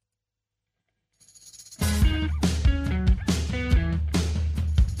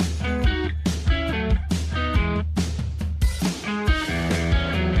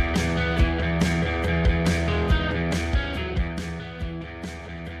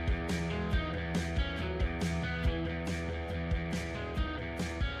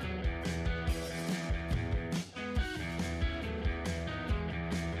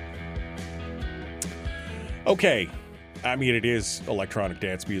 Okay, I mean, it is electronic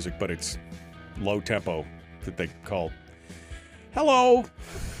dance music, but it's low tempo that they call. Hello.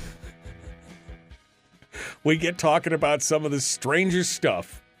 We get talking about some of the strangest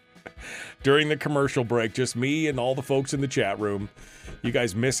stuff during the commercial break. Just me and all the folks in the chat room. You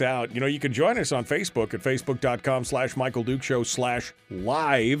guys miss out. You can join us on Facebook at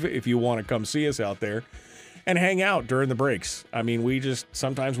facebook.com/MichaelDukeShow/live if you want to come see us out there and hang out during the breaks. I mean,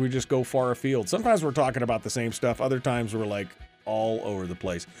 sometimes we just go far afield. Sometimes we're talking about the same stuff. Other times we're like all over the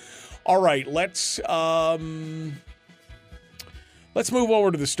place. All right, let's move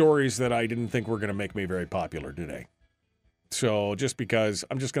over to the stories that I didn't think were going to make me very popular today. So just because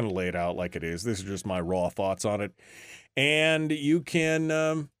I'm just going to lay it out like it is. This is just my raw thoughts on it. And you can,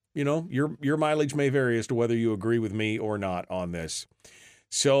 your mileage may vary as to whether you agree with me or not on this.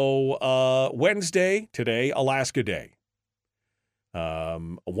 So Wednesday, today, Alaska Day.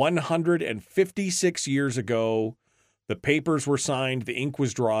 156 years ago, The papers were signed, the ink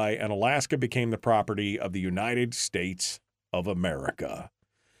was dry, and Alaska became the property of the United States of America.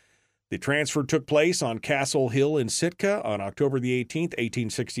 The transfer took place on Castle Hill in Sitka on October the 18th,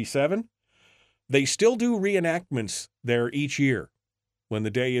 1867. They still do reenactments there each year when the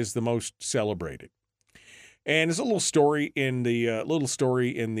day is the most celebrated. And there's a little story in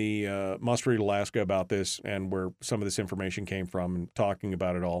the Must Read Alaska about this and where some of this information came from and talking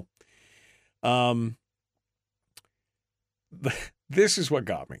about it all. This is what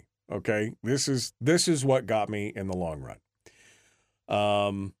got me. Okay, this is what got me in the long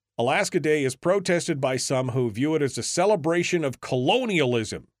run. Alaska Day is protested by some who view it as a celebration of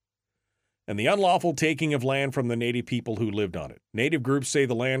colonialism and the unlawful taking of land from the native people who lived on it. Native groups say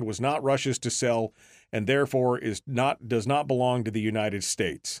the land was not Russia's to sell and therefore does not belong to the United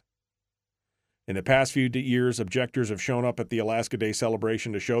States. In the past few years, objectors have shown up at the Alaska Day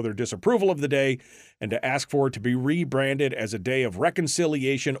celebration to show their disapproval of the day and to ask for it to be rebranded as a day of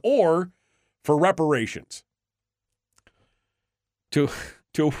reconciliation or for reparations. To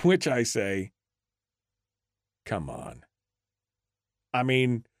which I say, come on. I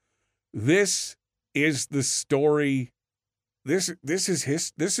mean, this is the story. This is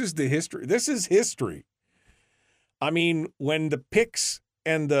the history. This is history. I mean, when the Picts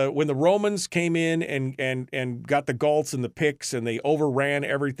and when the Romans came in and got the Gauls and the Picts and they overran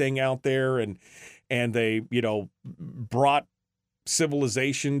everything out there and they, brought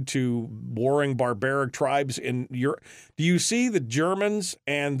civilization to warring barbaric tribes in Europe. Do you see the Germans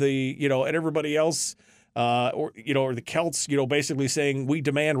and and everybody else or the Celts, basically saying we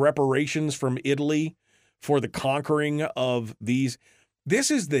demand reparations from Italy for the conquering of these?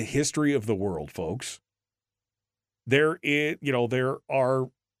 This is the history of the world, folks. There is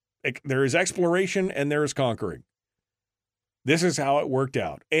exploration and there is conquering. This is how it worked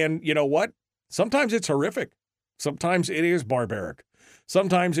out. And you know what? Sometimes it's horrific. Sometimes it is barbaric.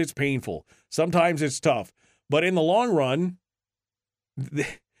 Sometimes it's painful. Sometimes it's tough. But in the long run,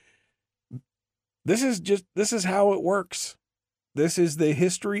 this is how it works. This is the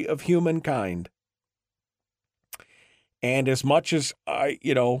history of humankind. And as much as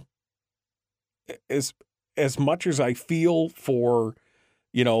as much as I feel for,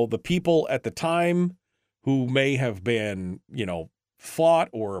 the people at the time who may have been, fought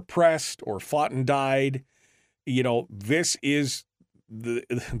or oppressed or fought and died, this is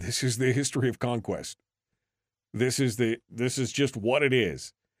the history of conquest. This is just what it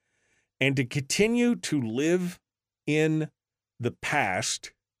is. And to continue to live in the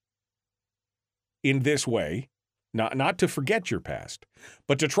past in this way, not to forget your past,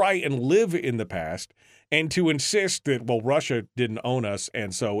 but to try and live in the past and to insist that, well, Russia didn't own us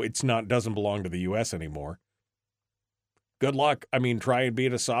and so doesn't belong to the U.S. anymore. Good luck. I mean, try and be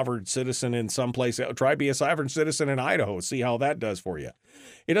a sovereign citizen in some place. Try be a sovereign citizen in Idaho. See how that does for you.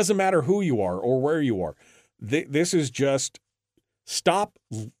 It doesn't matter who you are or where you are. This is just stop.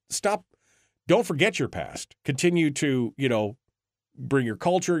 Don't forget your past. Continue to, bring your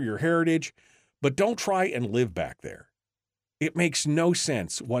culture, your heritage, but don't try and live back there. It makes no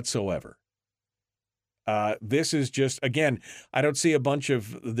sense whatsoever. This is just, again, I don't see a bunch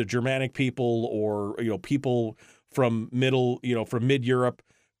of the Germanic people or, people from mid-Europe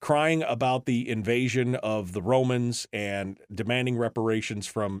crying about the invasion of the Romans and demanding reparations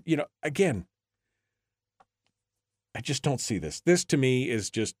from, again, I just don't see this. This to me is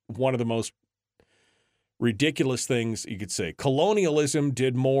just one of the most ridiculous things you could say. Colonialism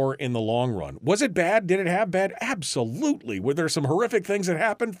did more in the long run. Was it bad? Did it have bad? Absolutely. Were there some horrific things that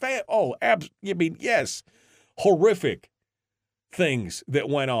happened? Yes. Horrific things that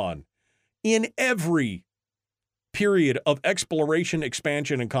went on in every period of exploration,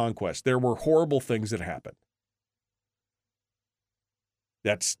 expansion, and conquest. There were horrible things that happened.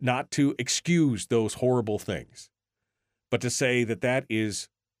 That's not to excuse those horrible things, but to say that that is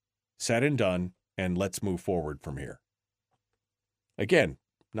said and done, and let's move forward from here. Again,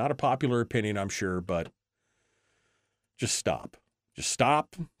 not a popular opinion, I'm sure, but just stop. Just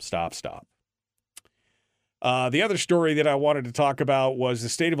stop. The other story that I wanted to talk about was the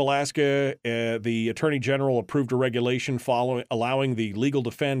state of Alaska. The Attorney General approved a regulation allowing the legal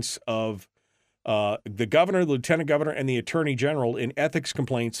defense of the governor, the lieutenant governor, and the attorney general in ethics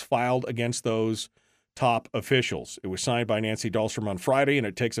complaints filed against those top officials. It was signed by Nancy Dahlstrom on Friday, and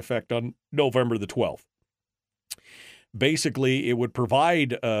it takes effect on November the 12th. Basically, it would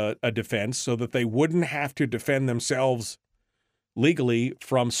provide a defense so that they wouldn't have to defend themselves legally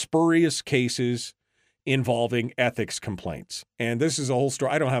from spurious cases involving ethics complaints. And this is a whole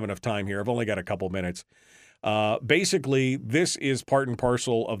story. I don't have enough time here. I've only got a couple minutes. Basically, this is part and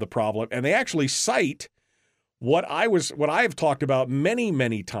parcel of the problem. And they actually cite what I have talked about many,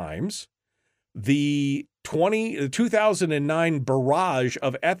 many times, the 2009 barrage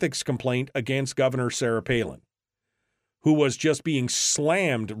of ethics complaint against Governor Sarah Palin, who was just being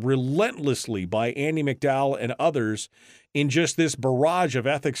slammed relentlessly by Andy McDowell and others in just this barrage of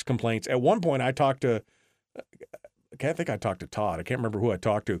ethics complaints. At one point, I talked to Todd. I can't remember who I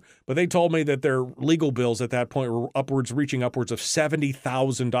talked to, but they told me that their legal bills at that point were reaching upwards of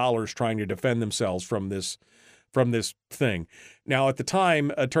 $70,000 trying to defend themselves from this thing. Now, at the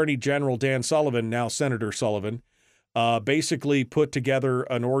time, Attorney General Dan Sullivan, now Senator Sullivan, basically put together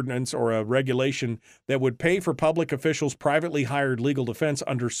an ordinance or a regulation that would pay for public officials' privately hired legal defense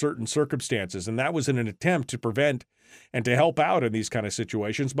under certain circumstances. And that was in an attempt to prevent and to help out in these kind of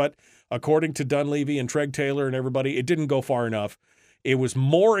situations. But according to Dunleavy and Treg Taylor and everybody, it didn't go far enough. It was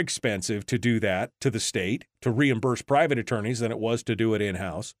more expensive to do that to the state, to reimburse private attorneys, than it was to do it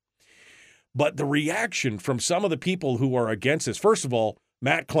in-house. But the reaction from some of the people who are against this, first of all,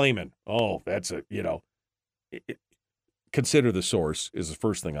 Matt Clayman, consider the source is the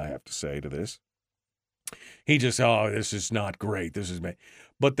first thing I have to say to this. He just, this is not great. This is me.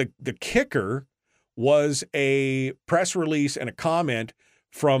 But the kicker was a press release and a comment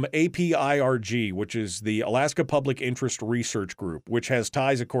from APIRG, which is the Alaska Public Interest Research Group, which has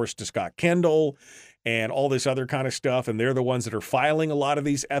ties, of course, to Scott Kendall and all this other kind of stuff. And they're the ones that are filing a lot of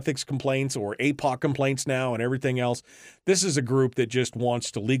these ethics complaints or APOC complaints now and everything else. This is a group that just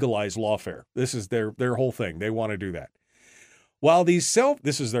wants to legalize lawfare. This is their whole thing. They want to do that.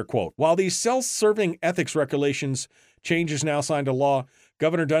 This is their quote, while these self-serving ethics regulations changes now signed to law,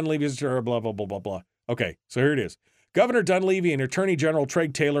 Governor Dunleavy is blah, blah, blah, blah, blah. Okay, so here it is. Governor Dunleavy and Attorney General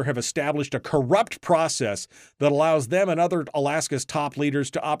Treg Taylor have established a corrupt process that allows them and other Alaska's top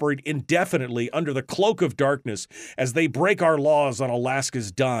leaders to operate indefinitely under the cloak of darkness as they break our laws on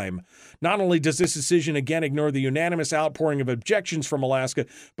Alaska's dime. Not only does this decision again ignore the unanimous outpouring of objections from Alaska,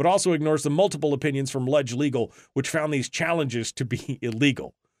 but also ignores the multiple opinions from Ledge Legal, which found these challenges to be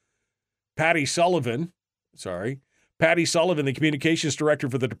illegal. Patty Sullivan, the communications director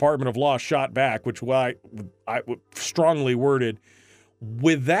for the Department of Law, shot back, which I strongly worded.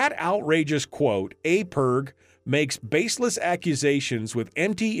 With that outrageous quote, APIRG makes baseless accusations with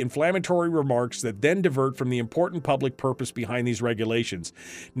empty, inflammatory remarks that then divert from the important public purpose behind these regulations,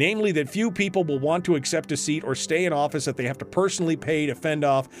 namely that few people will want to accept a seat or stay in office that they have to personally pay to fend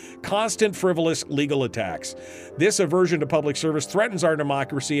off constant frivolous legal attacks. This aversion to public service threatens our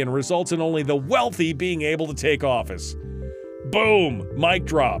democracy and results in only the wealthy being able to take office. Boom! Mic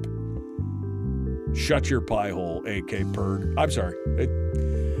drop. Shut your pie hole, AK Perg. I'm sorry.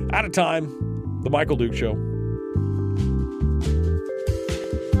 Out of time. The Michael Duke Show.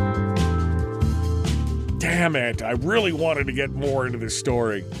 Damn it. I really wanted to get more into this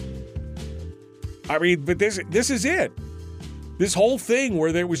story. I mean, but this is it. This whole thing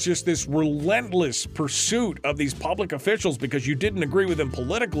where there was just this relentless pursuit of these public officials because you didn't agree with them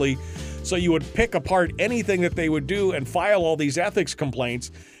politically, so you would pick apart anything that they would do and file all these ethics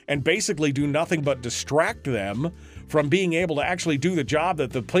complaints and basically do nothing but distract them from being able to actually do the job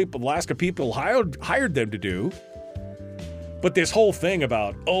that the Alaska people hired them to do. But this whole thing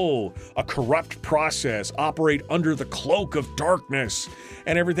about, a corrupt process, operate under the cloak of darkness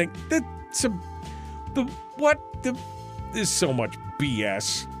and everything, there's so much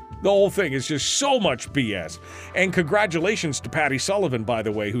BS. The whole thing is just so much BS. And congratulations to Patty Sullivan, by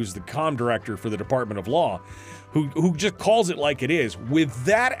the way, who's the comm director for the Department of Law, who just calls it like it is. With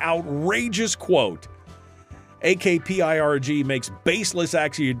that outrageous quote, AKPIRG makes baseless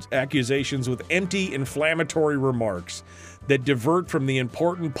accusations with empty, inflammatory remarks that divert from the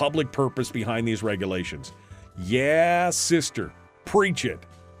important public purpose behind these regulations. Yeah, sister. Preach it.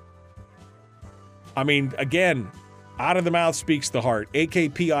 I mean, again, out of the mouth speaks the heart.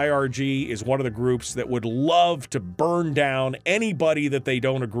 AKPIRG is one of the groups that would love to burn down anybody that they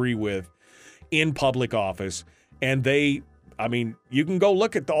don't agree with in public office. And you can go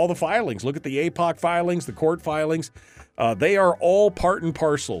look at all the filings. Look at the APOC filings, the court filings. They are all part and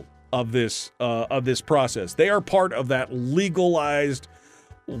parcel of this process. They are part of that legalized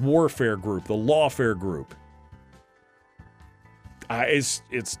warfare group, the lawfare group. It's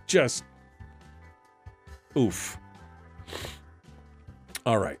just oof.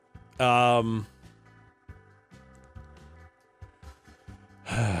 All right. Let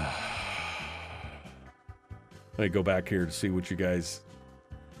me go back here to see what you guys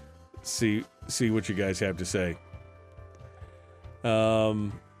see what you guys have to say.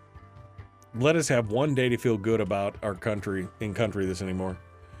 Let us have one day to feel good about our country this anymore.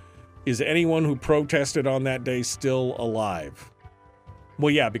 Is anyone who protested on that day still alive?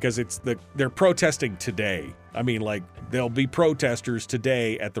 Well, yeah, because they're protesting today. I mean, like, there'll be protesters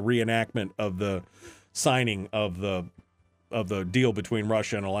today at the reenactment of the signing of the deal between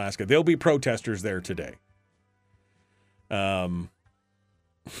Russia and Alaska. There'll be protesters there today.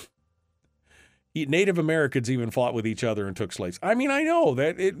 Native Americans even fought with each other and took slaves. I mean, I know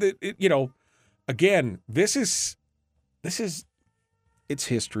that it you know, again, this is it's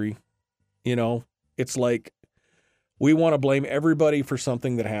history. You know, it's like we want to blame everybody for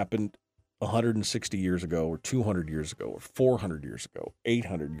something that happened 160 years ago or 200 years ago or 400 years ago,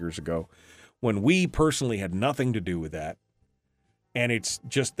 800 years ago, when we personally had nothing to do with that. And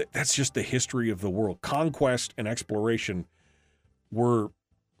that's just the history of the world. Conquest and exploration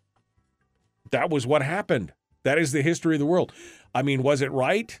that was what happened. That is the history of the world. I mean, was it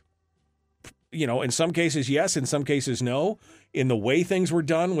right? You know, in some cases, yes. In some cases, no. In the way things were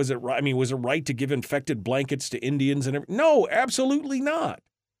done, was it right? I mean, was it right to give infected blankets to Indians and everything? No, absolutely not.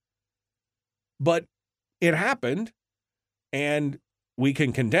 But it happened, and we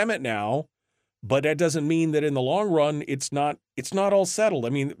can condemn it now, but that doesn't mean that in the long run, it's not all settled. I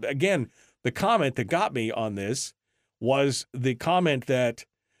mean, again, the comment that got me on this was the comment that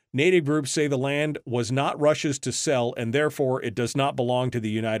Native groups say the land was not Russia's to sell, and therefore it does not belong to the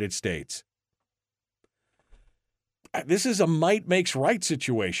United States. This is a might makes right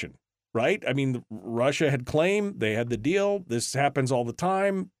situation, right? I mean, Russia had claimed, they had the deal. This happens all the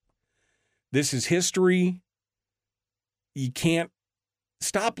time. This is history. You can't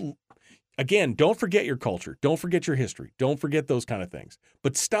stop. Again, don't forget your culture. Don't forget your history. Don't forget those kind of things.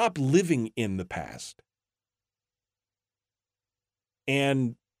 But stop living in the past.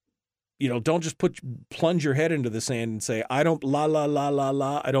 And, you know, don't just plunge your head into the sand and say, I don't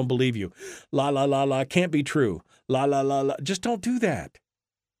believe you. Can't be true. Just don't do that.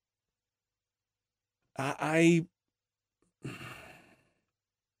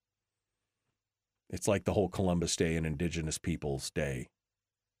 It's like the whole Columbus Day and Indigenous Peoples Day,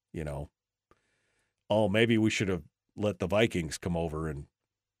 you know. Oh, maybe we should have let the Vikings come over, and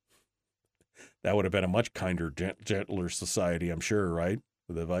that would have been a much kinder, gentler society, I'm sure, right?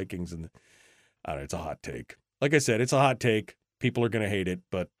 With the Vikings and I don't know, it's a hot take. Like I said, it's a hot take. People are going to hate it,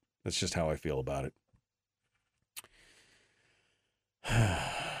 but that's just how I feel about it.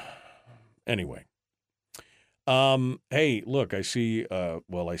 Anyway. Hey, look, I see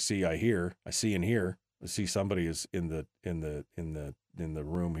and hear. I see somebody is in the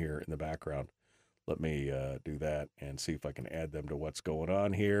room here in the background. Let me do that and see if I can add them to what's going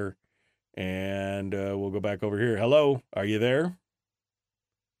on here. And we'll go back over here. Hello, are you there?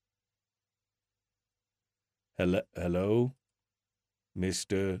 Hello,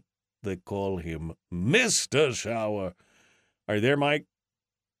 Mr. They call him Mr. Shower. Are you there, Mike?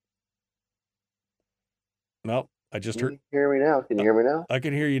 No, I just heard. Can you hear me now? Can you hear me now? I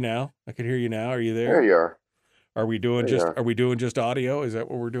can hear you now. Are you there? There you are. Are we doing just audio? Is that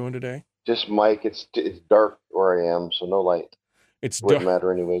what we're doing today? Just mic. It's dark where I am, so no light. It wouldn't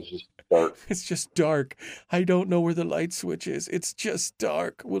matter anyways. Just dark. It's just dark. I don't know where the light switch is. It's just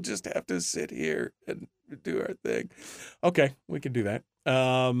dark. We'll just have to sit here and do our thing. Okay, we can do that.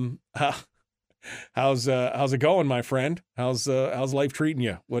 How's it going, my friend? How's life treating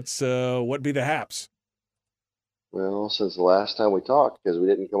you? What be the haps? Well, since the last time we talked, because we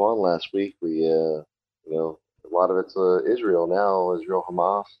didn't come on last week, we a lot of it's Israel now, Israel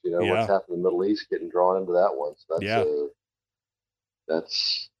Hamas. What's happening in the Middle East, getting drawn into that one. So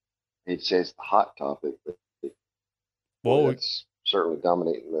that's I'd say it's the hot topic, but it's certainly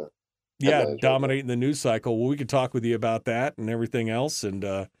dominating the dominating the news cycle. Well, we could talk with you about that and everything else,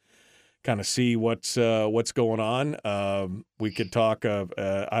 and kind of see what's going on. We could talk of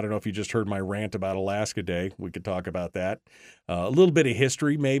I don't know if you just heard my rant about Alaska Day. We could talk about that. A little bit of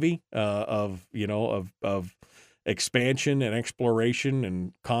history, maybe, of expansion and exploration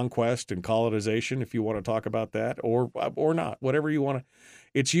and conquest and colonization. If you want to talk about that, or not, whatever you want to.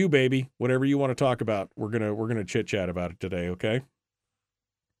 It's you, baby. Whatever you want to talk about, we're gonna chit chat about it today. Okay.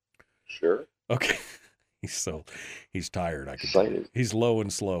 Sure. Okay. He's tired. I can tell you. He's low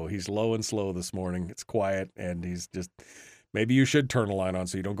and slow. He's low and slow this morning. It's quiet, and he's just. Maybe you should turn the line on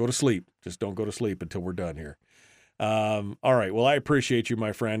so you don't go to sleep. Just don't go to sleep until we're done here. All right. Well, I appreciate you,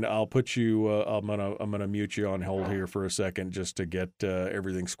 my friend. I'll put you. I'm gonna mute you on hold here for a second just to get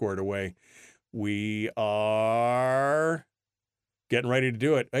everything squared away. We are getting ready to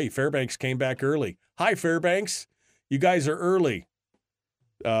do it. Hey, Fairbanks came back early. Hi, Fairbanks. You guys are early.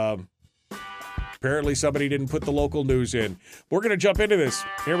 Apparently somebody didn't put the local news in. We're going to jump into this.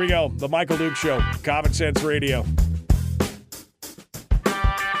 Here we go. The Michael Duke Show. Common Sense Radio.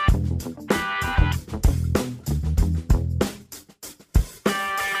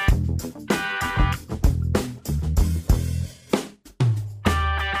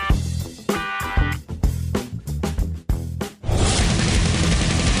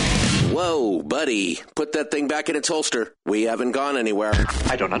 Whoa, buddy. Put that thing back in its holster. We haven't gone anywhere.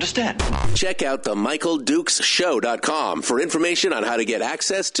 I don't understand. Check out the MichaelDukesShow.com for information on how to get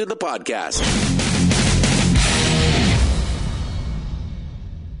access to the podcast.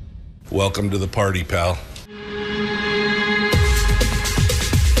 Welcome to the party, pal.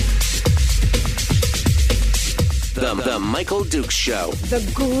 The Michael Dukes Show.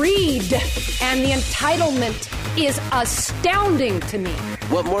 The greed and the entitlement is astounding to me.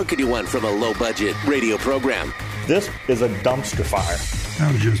 What more could you want from a low-budget radio program? This is a dumpster fire.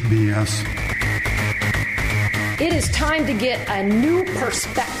 That was just BS. It is time to get a new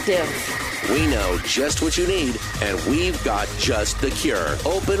perspective. We know just what you need, and we've got just the cure.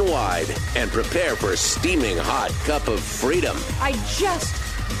 Open wide and prepare for a steaming hot cup of freedom. I just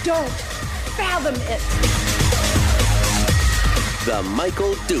don't fathom it. The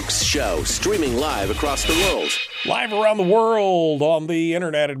Michael Dukes Show, streaming live across the world. Live around the world on the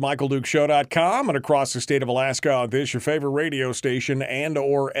internet at MichaelDukesShow.com and across the state of Alaska on this, your favorite radio station and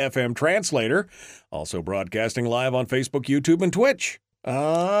or FM translator. Also broadcasting live on Facebook, YouTube, and Twitch.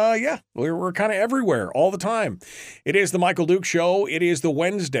 We're kind of everywhere all the time. It is the Michael Dukes Show. It is the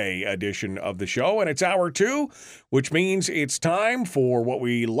Wednesday edition of the show, and it's hour 2, which means it's time for what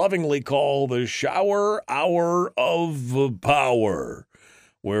we lovingly call the Shower Hour of Power,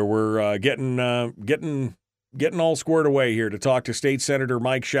 where we're getting all squared away here to talk to State Senator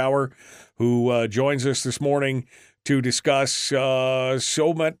Mike Shower, who joins us this morning to discuss so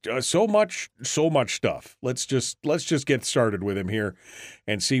much stuff. Let's just get started with him here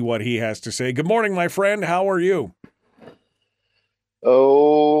and see what he has to say. Good morning, my friend. How are you?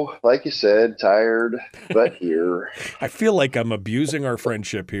 Oh, like you said, tired, but here. I feel like I'm abusing our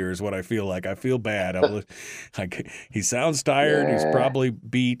friendship here is what I feel like. I feel bad. He sounds tired. Yeah. He's probably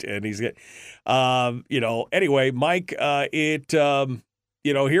beat, and he's anyway, Mike,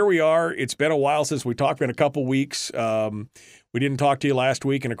 here we are. It's been a while since we talked, been a couple weeks. We didn't talk to you last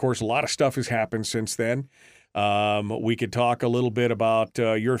week, and of course, a lot of stuff has happened since then. We could talk a little bit about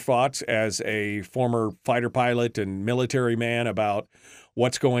your thoughts as a former fighter pilot and military man about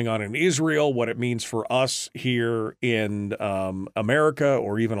what's going on in Israel, what it means for us here in America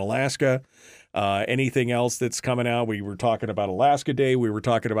or even Alaska. Anything else that's coming out? We were talking about Alaska Day. We were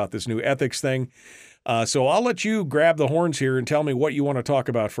talking about this new ethics thing. So I'll let you grab the horns here and tell me what you want to talk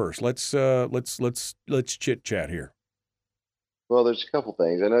about first. Let's chit chat here. Well, there's a couple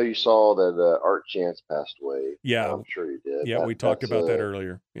things. I know you saw that Art Chance passed away. Yeah, I'm sure you did. Yeah, we talked about that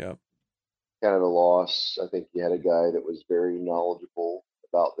earlier. Yeah, kind of a loss. I think you had a guy that was very knowledgeable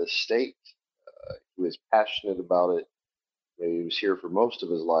about this state. He was passionate about it. He was here for most of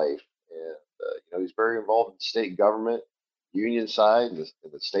his life, and he's very involved in the state government, union side, and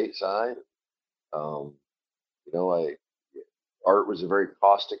the state side. Art was a very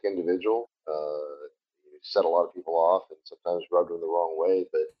caustic individual. He set a lot of people off and sometimes rubbed them the wrong way,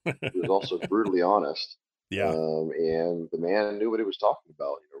 but he was also brutally honest. Yeah. And the man knew what he was talking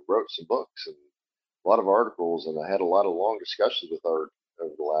about. Wrote some books and a lot of articles, and I had a lot of long discussions with Art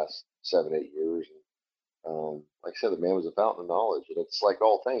over the last 7-8 years. And like I said, the man was a fountain of knowledge, and it's like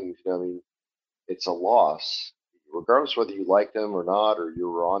all things. It's a loss, regardless whether you liked him or not, or you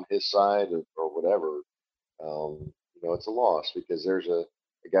were on his side or whatever. It's a loss because there's a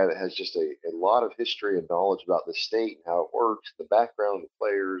guy that has just a lot of history and knowledge about the state and how it works, the background, the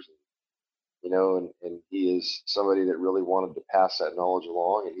players, and he is somebody that really wanted to pass that knowledge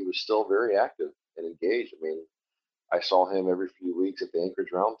along, and he was still very active and engaged. I mean, I saw him every few weeks at the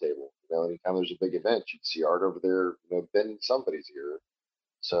Anchorage Roundtable. Anytime there's a big event, you'd see Art over there, bending somebody's ear.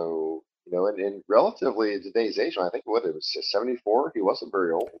 So, and relatively at today's age, I think it was 74. He wasn't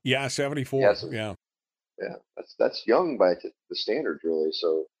very old. Yeah, 74. Yeah. Yeah, that's young by the standards, really.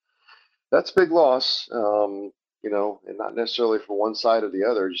 So that's a big loss, and not necessarily for one side or the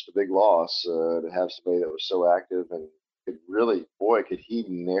other, just a big loss to have somebody that was so active and could really, could he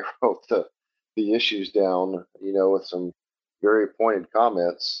narrow the issues down, with some very pointed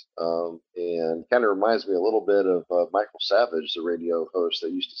comments, and kind of reminds me a little bit of Michael Savage, the radio host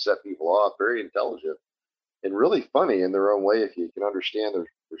that used to set people off, very intelligent and really funny in their own way if you can understand their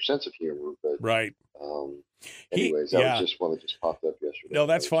sense of humor. But right. Anyways, that was just one that just popped up yesterday. No,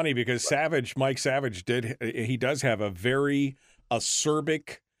 that's funny because Mike Savage does have a very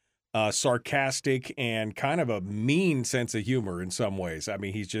acerbic, sarcastic, and kind of a mean sense of humor in some ways. I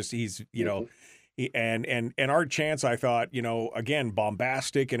mean, and Art Chance, I thought, again,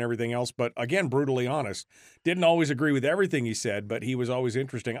 bombastic and everything else, but again, brutally honest. Didn't always agree with everything he said, but he was always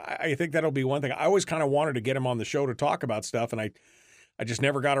interesting. I think that'll be one thing. I always kind of wanted to get him on the show to talk about stuff, and I just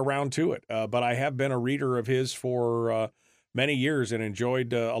never got around to it. But I have been a reader of his for many years and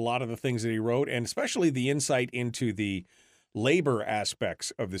enjoyed a lot of the things that he wrote, and especially the insight into the labor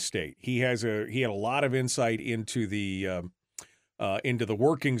aspects of the state. He had a lot of insight into the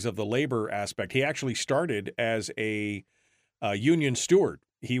workings of the labor aspect. He actually started as a union steward.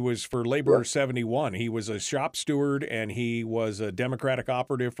 He was for Labor 71. He was a shop steward, and he was a Democratic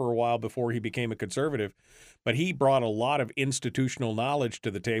operative for a while before he became a conservative. But he brought a lot of institutional knowledge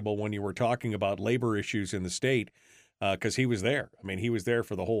to the table when you were talking about labor issues in the state, because he was there. I mean, he was there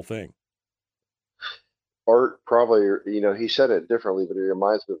for the whole thing. Art probably, he said it differently, but it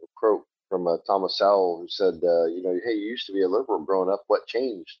reminds me of a quote from Thomas Sowell, who said, hey, you used to be a liberal growing up. What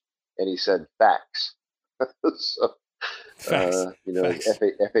changed? And he said, facts. So, facts. Facts.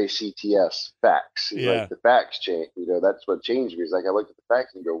 F-A-C-T-S, facts. He's like, the facts change. That's what changed me. He's like, I looked at the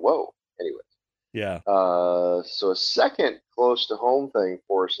facts and go, whoa. Anyways. Yeah. So a second close to home thing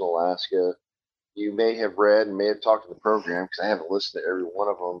for us in Alaska, you may have read and may have talked to the program, because I haven't listened to every one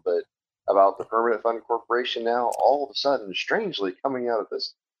of them, but about the Permanent Fund Corporation now, all of a sudden, strangely coming out of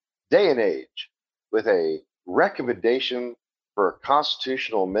this day and age with a recommendation for a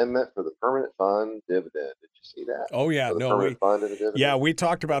constitutional amendment for the Permanent Fund dividend. Did you see that? Oh, yeah. We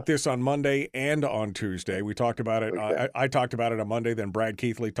talked about this on Monday and on Tuesday. We talked about it. Okay. I talked about it on Monday. Then Brad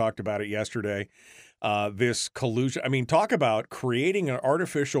Keithley talked about it yesterday. This collusion. I mean, talk about creating an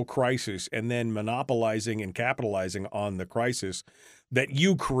artificial crisis and then monopolizing and capitalizing on the crisis that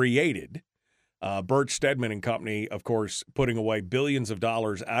you created. Bert Stedman and company, of course, putting away billions of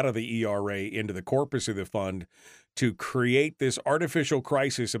dollars out of the ERA into the corpus of the fund to create this artificial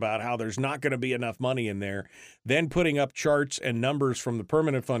crisis about how there's not going to be enough money in there, then putting up charts and numbers from the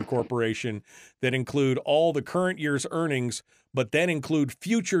Permanent Fund Corporation that include all the current year's earnings, but then include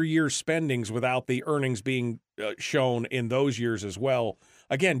future year spendings without the earnings being shown in those years as well.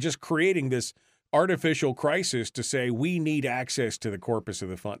 Again, just creating this artificial crisis to say we need access to the corpus of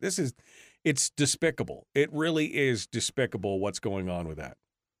the fund. It's despicable. It really is despicable what's going on with that.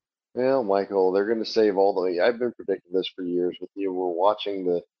 Well, Michael, they're going to save all the. I've been predicting this for years with you. We're watching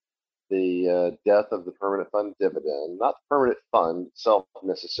the death of the permanent fund dividend, not the permanent fund itself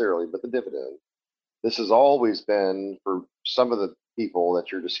necessarily, but the dividend. This has always been for some of the people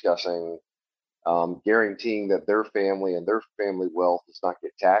that you're discussing, guaranteeing that their family and their family wealth does not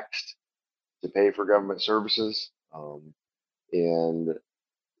get taxed to pay for government services, and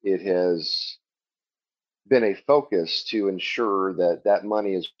it has been a focus to ensure that that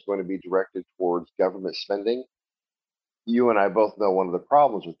money is going to be directed towards government spending. You and I both know one of the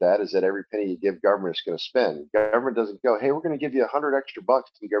problems with that is that every penny you give government is going to spend. Government doesn't go, hey, we're going to give you $100 extra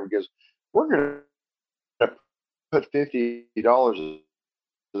bucks, and government goes, we're going to put $50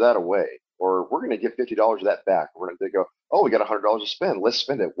 of that away, or we're going to give $50 of that back. We're going to go, oh, we got $100 to spend. Let's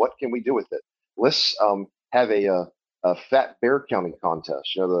spend it. What can we do with it? Let's have a fat bear counting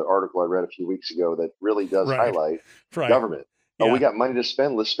contest. You know, the article I read a few weeks ago that really does highlight government. Yeah. Oh, we got money to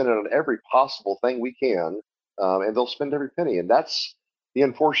spend. Let's spend it on every possible thing we can, and they'll spend every penny. And that's the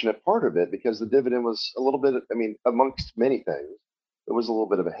unfortunate part of it, because the dividend was a little bit, I mean, amongst many things, it was a little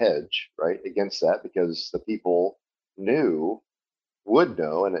bit of a hedge, right, against that, because the people would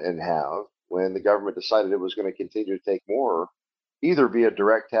know and have, when the government decided it was going to continue to take more, either via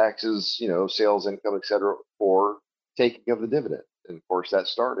direct taxes, you know, sales income, et cetera, or taking of the dividend. And of course that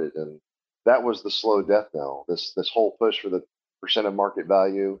started, and that was the slow death now. This whole push for the percent of market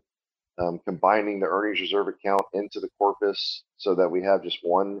value, combining the earnings reserve account into the corpus so that we have just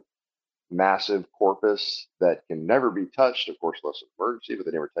one massive corpus that can never be touched, of course, unless it's an emergency, but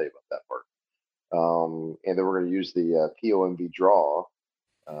they never tell you about that part. And then we're going to use the POMV draw.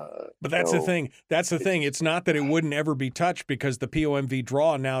 But that's the thing. That's the thing. It's not that it wouldn't ever be touched, because the POMV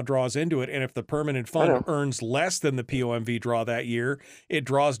draw now draws into it. And if the permanent fund earns less than the POMV draw that year, it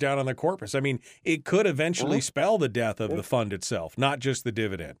draws down on the corpus. I mean, it could eventually spell the death of the fund itself, not just the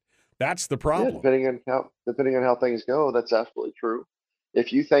dividend. That's the problem. Yeah, depending on how things go, that's absolutely true.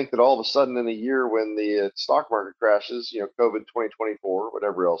 If you think that all of a sudden in a year when the stock market crashes, you know, COVID 2024,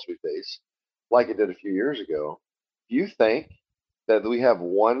 whatever else we face, like it did a few years ago, you think that we have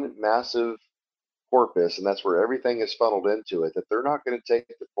one massive corpus, and that's where everything is funneled into it, that they're not going to take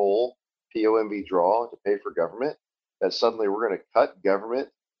the full POMV draw to pay for government, that suddenly we're going to cut government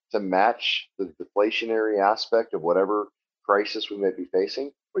to match the deflationary aspect of whatever crisis we may be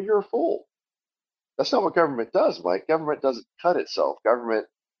facing, well, you're a fool. That's not what government does, Mike. Government doesn't cut itself. Government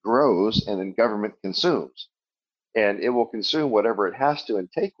grows, and then government consumes. And it will consume whatever it has to and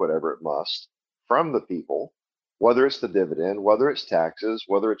take whatever it must from the people, whether it's the dividend, whether it's taxes,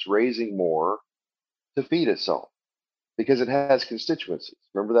 whether it's raising more to feed itself, because it has constituencies.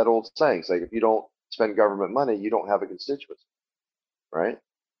 Remember that old saying, it's like, if you don't spend government money, you don't have a constituency, right?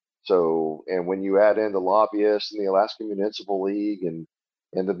 So, and when you add in the lobbyists and the Alaska Municipal League and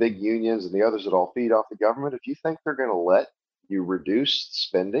the big unions and the others that all feed off the government, if you think they're going to let you reduce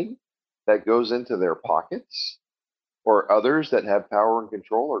spending that goes into their pockets, or others that have power and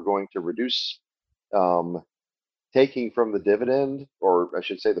control are going to reduce taking from the dividend, or I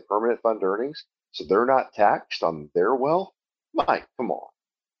should say the permanent fund earnings, so they're not taxed on their wealth, Mike, come on.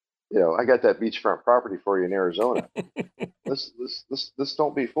 I got that beachfront property for you in Arizona. Let's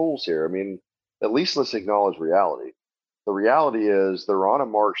don't be fools here. I mean, at least let's acknowledge reality. The reality is they're on a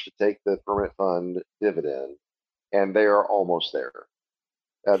march to take the permanent fund dividend, and they are almost there.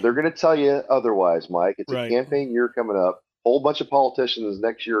 They're going to tell you otherwise, Mike. It's a campaign year coming up. A whole bunch of politicians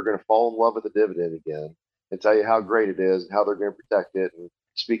next year are going to fall in love with the dividend again and tell you how great it is and how they're going to protect it and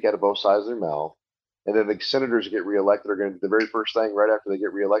speak out of both sides of their mouth. And then the senators get reelected. They're going to do the very first thing right after they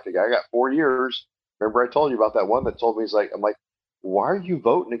get reelected. I got 4 years. Remember, I told you about that one that told me, I'm like, why are you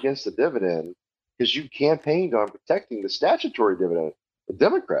voting against the dividend? Because you campaigned on protecting the statutory dividend. The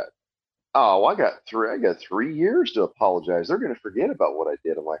Democrat. Oh, I got 3 years to apologize. They're going to forget about what I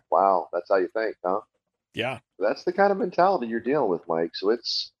did. I'm like, wow, that's how you think, huh? Yeah. That's the kind of mentality you're dealing with, Mike. So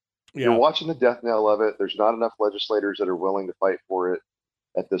you're watching the death knell of it. There's not enough legislators that are willing to fight for it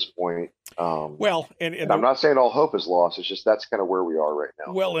at this point. And I'm not saying all hope is lost. It's just that's kind of where we are right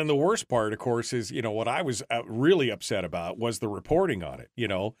now. Well, and the worst part, of course, is, what I was really upset about was the reporting on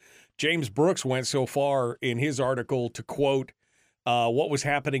it. James Brooks went so far in his article to quote what was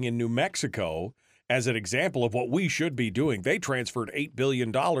happening in New Mexico as an example of what we should be doing. They transferred $8 billion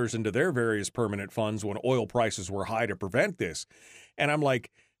into their various permanent funds when oil prices were high to prevent this. And I'm like,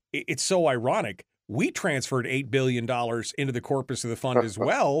 it's so ironic. We transferred $8 billion into the corpus of the fund as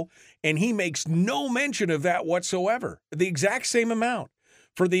well, and he makes no mention of that whatsoever. The exact same amount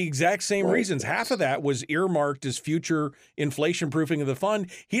for the exact same reasons. Half of that was earmarked as future inflation proofing of the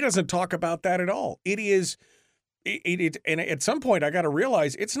fund. He doesn't talk about that at all. And at some point, I got to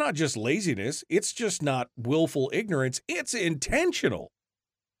realize it's not just laziness. It's just not willful ignorance. It's intentional.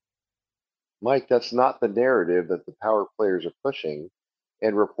 Mike, that's not the narrative that the power players are pushing,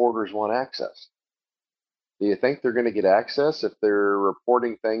 and reporters want access. Do you think they're going to get access if they're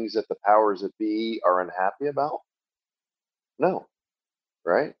reporting things that the powers that be are unhappy about? No,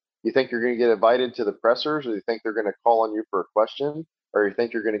 right? You think you're going to get invited to the pressers, or you think they're going to call on you for a question, or you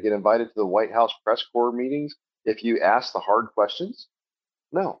think you're going to get invited to the White House press corps meetings if you ask the hard questions?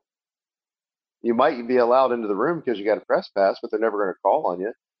 No. You might be allowed into the room because you got a press pass, but they're never going to call on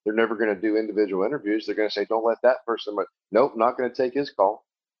you. They're never going to do individual interviews. They're going to say, don't let that person, but nope, not going to take his call.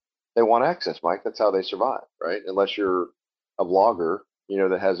 They want access, Mike. That's how they survive, right? Unless you're a blogger,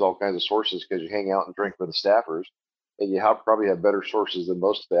 that has all kinds of sources because you hang out and drink with the staffers, and you probably have better sources than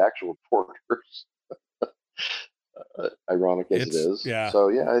most of the actual reporters. Ironic as it is. Yeah. So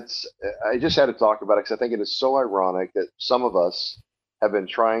I just had to talk about it because I think it is so ironic that some of us have been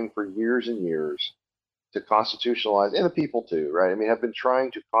trying for years and years to constitutionalize, and the people too, right? I mean, have been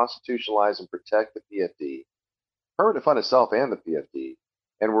trying to constitutionalize and protect the PFD, permanent fund itself and the PFD,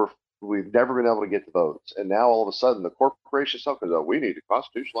 and we've never been able to get the votes. And now all of a sudden the corporation itself goes, oh, we need to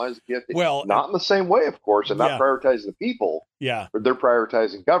constitutionalize the PFD. Well, not in the same way, of course, and not prioritizing the people. Yeah. But they're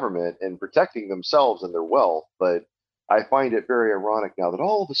prioritizing government and protecting themselves and their wealth. But I find it very ironic now that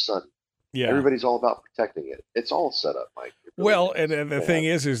all of a sudden everybody's all about protecting it. It's all set up, Mike. Well, and the thing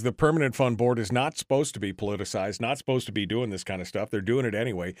is the Permanent Fund Board is not supposed to be politicized, not supposed to be doing this kind of stuff. They're doing it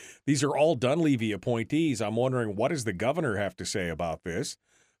anyway. These are all Dunleavy appointees. I'm wondering, what does the governor have to say about this?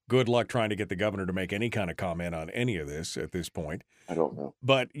 Good luck trying to get the governor to make any kind of comment on any of this at this point. I don't know.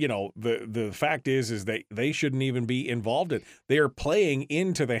 But, the fact is that they shouldn't even be involved in. They are playing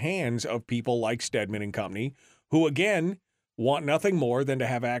into the hands of people like Stedman and company, who, again, want nothing more than to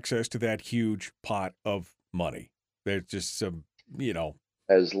have access to that huge pot of money. There's just some,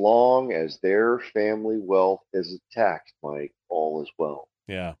 As long as their family wealth is taxed, Mike, all is well.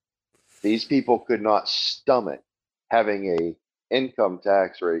 Yeah. These people could not stomach having a income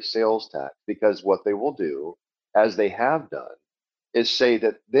tax or a sales tax, because what they will do, as they have done, is say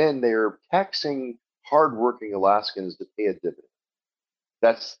that then they're taxing hardworking Alaskans to pay a dividend.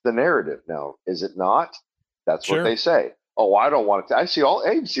 That's the narrative now, is it not? That's what they say. Oh, I don't want to. I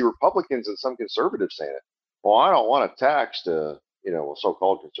even see Republicans and some conservatives saying it. Well, I don't want to tax to,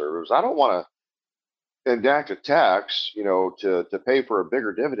 so-called conservatives. I don't want to enact a tax, to pay for a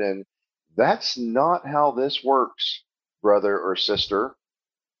bigger dividend. That's not how this works, brother or sister.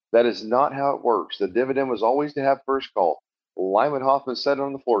 That is not how it works. The dividend was always to have first call. Lyman Hoffman said it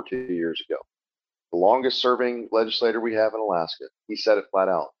on the floor 2 years ago. The longest serving legislator we have in Alaska. He said it flat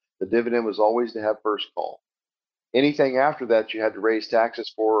out. The dividend was always to have first call. Anything after that you had to raise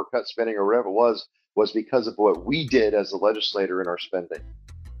taxes for or cut spending or whatever it was because of what we did as a legislator in our spending.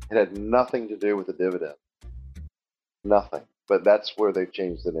 It had nothing to do with the dividend. Nothing. But that's where they've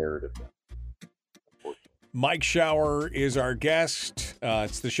changed the narrative. Mike Shower is our guest.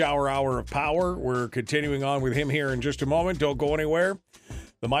 It's the Shower Hour of Power. We're continuing on with him here in just a moment. Don't go anywhere.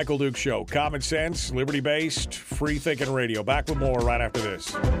 The Michael Duke Show. Common sense, liberty-based, free-thinking radio. Back with more right after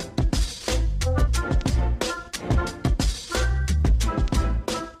this.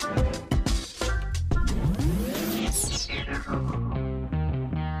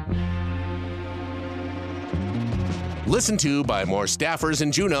 Listened to by more staffers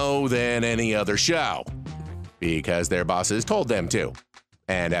in Juneau than any other show. Because their bosses told them to.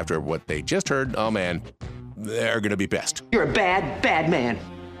 And after what they just heard, oh man, they're going to be pissed. You're a bad, bad man.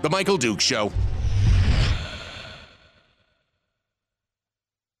 The Michael Duke Show.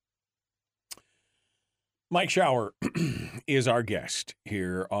 Mike Shower is our guest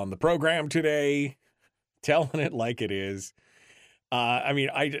here on the program today, telling it like it is.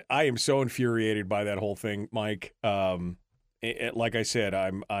 I am so infuriated by that whole thing, Mike. Like I said,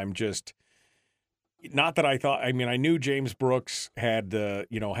 I'm just not that I thought. I mean, I knew James Brooks had a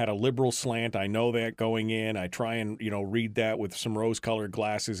liberal slant. I know that going in. I try and read that with some rose-colored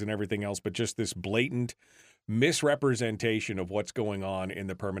glasses and everything else. But just this blatant misrepresentation of what's going on in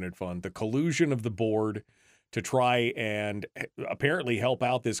the permanent fund, the collusion of the board to try and apparently help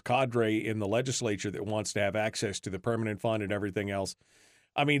out this cadre in the legislature that wants to have access to the permanent fund and everything else.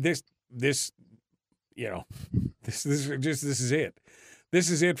 I mean, this is it. This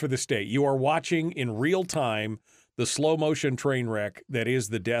is it for the state. You are watching in real time the slow motion train wreck that is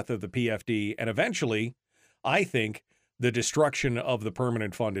the death of the PFD and eventually, I think, the destruction of the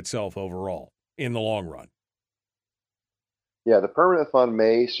permanent fund itself overall in the long run. Yeah, the permanent fund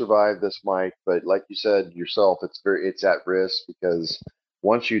may survive this, Mike, but like you said yourself, it's at risk because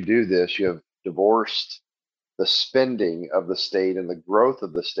once you do this, you have divorced the spending of the state and the growth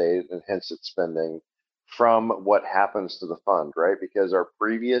of the state and hence its spending from what happens to the fund, right? Because our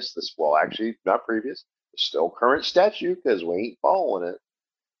still current statute, because we ain't following it.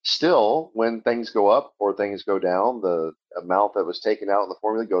 Still, when things go up or things go down, the amount that was taken out in the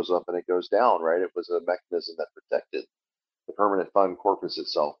formula goes up and it goes down, right? It was a mechanism that protected the permanent fund corpus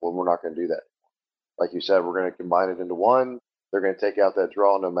itself. Well, we're not going to do that. Like you said, we're going to combine it into one. They're going to take out that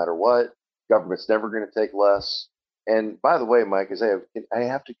draw no matter what. Government's never going to take less. And by the way, Mike, as I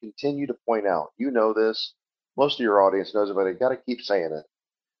have to continue to point out, you know this, most of your audience knows about it. Got to keep saying it.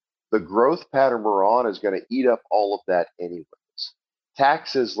 The growth pattern we're on is going to eat up all of that anyways.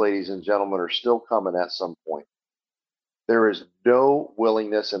 Taxes, ladies and gentlemen, are still coming at some point. There is no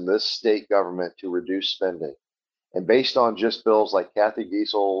willingness in this state government to reduce spending. And based on just bills like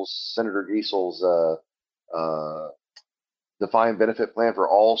Senator Giesel's defined benefit plan for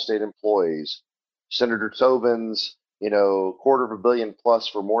all state employees, Senator Tobin's, $250 million plus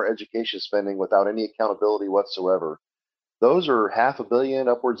for more education spending without any accountability whatsoever. Those are $500 million,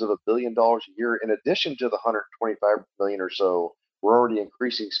 upwards of $1 billion a year, in addition to the $125 million or so we're already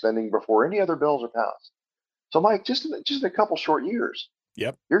increasing spending before any other bills are passed. So, Mike, just in a couple short years,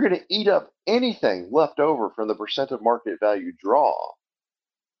 yep, you're going to eat up anything left over from the percent of market value draw,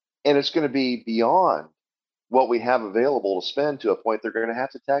 and it's going to be beyond what we have available to spend to a point they're going to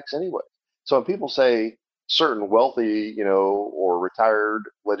have to tax anyway. So when people say certain wealthy, or retired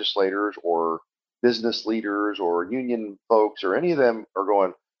legislators or business leaders or union folks or any of them are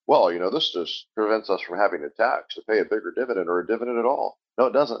going, well, this just prevents us from having a tax to pay a bigger dividend or a dividend at all. No,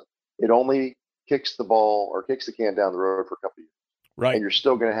 it doesn't. It only kicks the can down the road for a couple of years. Right. And you're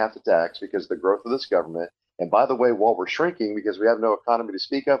still going to have to tax because of the growth of this government. And by the way, while we're shrinking because we have no economy to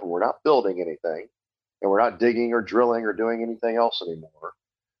speak of and we're not building anything and we're not digging or drilling or doing anything else anymore,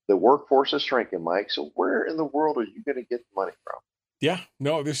 the workforce is shrinking, Mike. So where in the world are you going to get the money from? Yeah,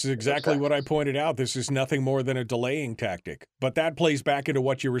 no, this is exactly what I pointed out. This is nothing more than a delaying tactic. But that plays back into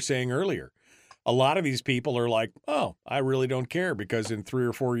what you were saying earlier. A lot of these people are like, oh, I really don't care because in 3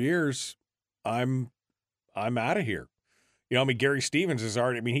 or 4 years, I'm out of here. Gary Stevens is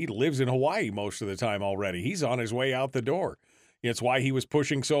already, he lives in Hawaii most of the time already. He's on his way out the door. It's why he was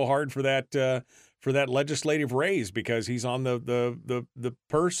pushing so hard for that legislative raise, because he's on the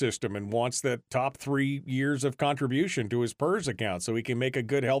PERS system and wants the top 3 years of contribution to his PERS account so he can make a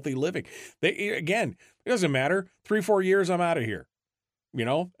good, healthy living. Again, it doesn't matter. 3-4 years, I'm out of here.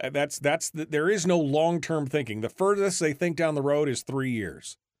 There is no long-term thinking. The furthest they think down the road is 3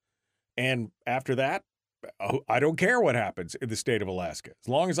 years. And after that, I don't care what happens in the state of Alaska, as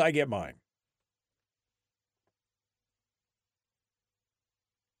long as I get mine.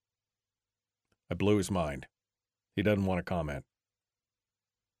 I blew his mind. He doesn't want to comment.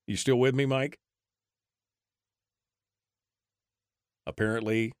 You still with me, Mike?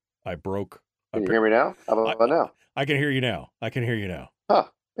 Apparently, I broke. Can you hear me now? How about now? I can hear you now. Huh.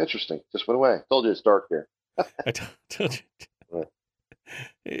 Interesting. Just went away. Told you it's dark here. I told you. Right.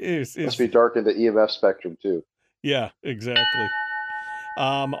 It's must be dark in the EMF spectrum, too. Yeah, exactly.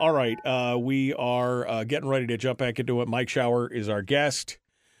 All right. We are getting ready to jump back into it. Mike Shower is our guest.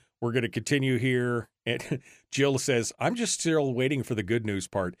 We're going to continue here. And Jill says, I'm just still waiting for the good news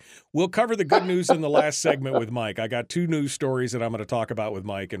part. We'll cover the good news in the last segment with Mike. I got 2 news stories that I'm going to talk about with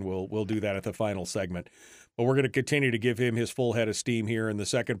Mike, and we'll do that at the final segment. But we're going to continue to give him his full head of steam here in the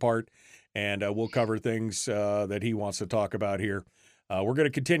second part, and we'll cover things that he wants to talk about here. We're going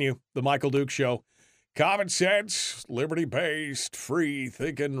to continue the Michael Duke Show. Common sense, liberty-based,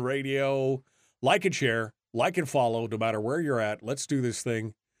 free-thinking radio. Like and share, like and follow, no matter where you're at. Let's do this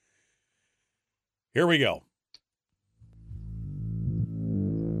thing. Here we go.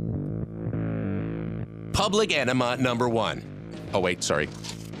 Public enema number 1. Oh, wait, sorry.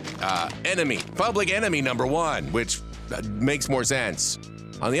 Public enemy number 1, which makes more sense.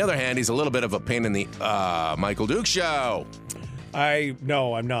 On the other hand, he's a little bit of a pain in the Michael Duke Show.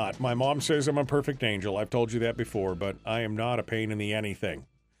 No, I'm not. My mom says I'm a perfect angel. I've told you that before, but I am not a pain in the anything.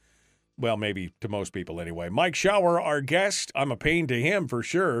 Well, maybe to most people anyway. Mike Shower, our guest. I'm a pain to him for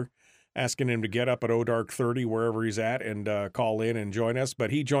sure. Asking him to get up at Dark 30 wherever he's at and call in and join us. But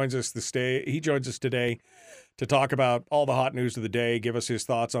he joins us today to talk about all the hot news of the day, give us his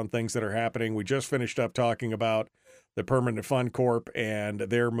thoughts on things that are happening. We just finished up talking about the Permanent Fund Corp and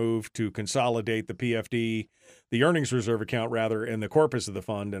their move to consolidate the PFD, the earnings reserve account rather, and the corpus of the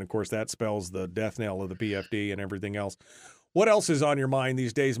fund. And of course, that spells the death knell of the PFD and everything else. What else is on your mind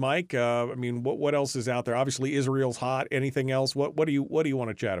these days, Mike? What else is out there? Obviously, Israel's hot. Anything else? What do you want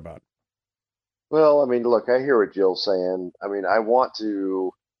to chat about? Well, look, I hear what Jill's saying. I want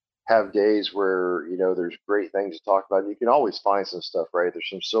to have days where, there's great things to talk about. You can always find some stuff, right? There's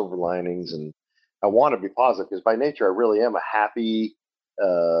some silver linings, and I want to be positive because by nature, I really am a happy,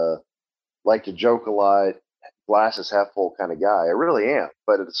 like to joke a lot, glasses half full kind of guy. I really am.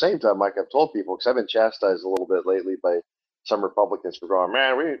 But at the same time, like I've told people, because I've been chastised a little bit lately by some Republicans for going,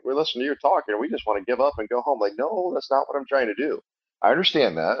 man, we listen to you talking and we just want to give up and go home. Like, no, that's not what I'm trying to do. I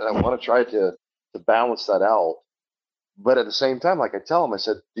understand that. And I want to try to balance that out. But at the same time, like I tell them, I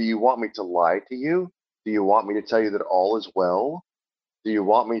said, do you want me to lie to you? Do you want me to tell you that all is well? Do you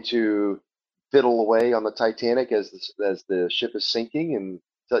want me to fiddle away on the Titanic as the ship is sinking and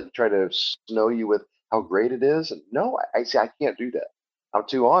try to snow you with how great it is? And no, I say I can't do that. I'm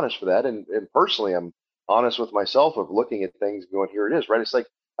too honest for that. And personally, I'm honest with myself of looking at things and going, here it is, right? It's like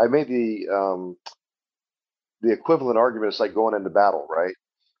I made the equivalent argument. It's like going into battle, right?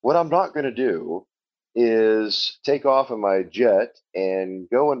 What I'm not going to do is take off in my jet and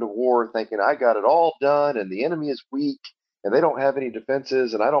go into war thinking I got it all done and the enemy is weak and they don't have any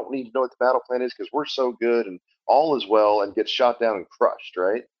defenses and I don't need to know what the battle plan is because we're so good and all is well, and get shot down and crushed,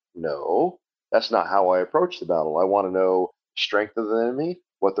 right? No, that's not how I approach the battle. I want to know strength of the enemy,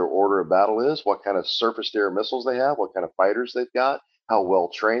 what their order of battle is, what kind of surface-to-air missiles they have, what kind of fighters they've got, how well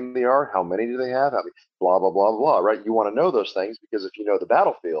trained they are, how many do they have, blah, blah, blah, blah, right? You want to know those things because if you know the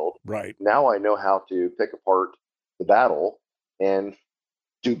battlefield, right, now I know how to pick apart the battle and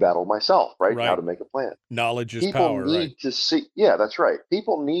do battle myself, right? How to make a plan. Knowledge is People power, need right? to see, yeah, that's right.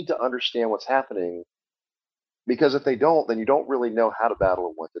 People need to understand what's happening because if they don't, then you don't really know how to battle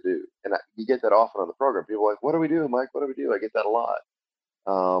and what to do. And you get that often on the program. People are like, what do we do, Mike? What do we do? I get that a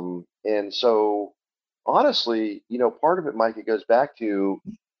lot. And so honestly, part of it, Mike, it goes back to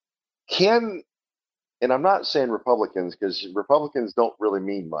and I'm not saying Republicans because Republicans don't really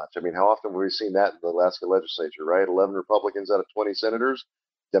mean much. How often have we seen that in the Alaska legislature, right? 11 Republicans out of 20 senators,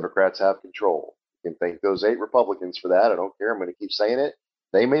 Democrats have control. You can thank those 8 Republicans for that. I don't care. I'm going to keep saying it.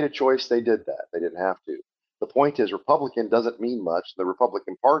 They made a choice. They did that. They didn't have to. The point is Republican doesn't mean much. The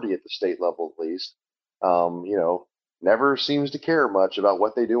Republican Party at the state level, at least, never seems to care much about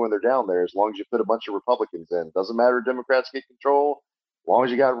what they do when they're down there as long as you put a bunch of Republicans in. Doesn't matter if Democrats get control. As long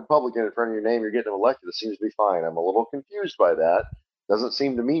as you got a Republican in front of your name, you're getting them elected. It seems to be fine. I'm a little confused by that. Doesn't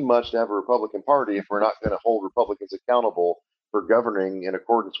seem to mean much to have a Republican Party if we're not going to hold Republicans accountable for governing in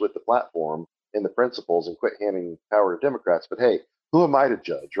accordance with the platform and the principles and quit handing power to Democrats. But hey, who am I to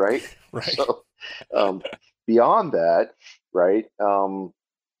judge, right? Right. So beyond that, right,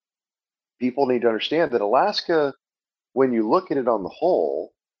 people need to understand that Alaska, when you look at it on the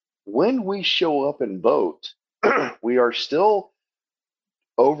whole, when we show up and vote, we are still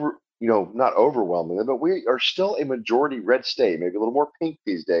not overwhelmingly, but we are still a majority red state, maybe a little more pink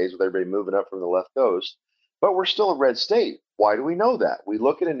these days with everybody moving up from the left coast, but we're still a red state. Why do we know that? We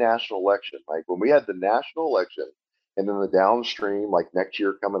look at a national election, like when we had the national election and then the downstream, like next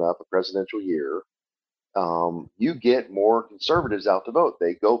year coming up, a presidential year, you get more conservatives out to vote.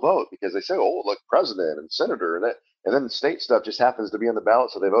 They go vote because they say, oh, look, president and senator, and then the state stuff just happens to be on the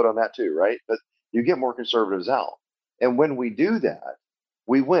ballot, so they vote on that too, right? But you get more conservatives out. And when we do that,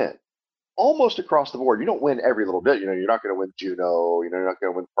 we win almost across the board. You don't win every little bit. You're not going to win Juneau. You're not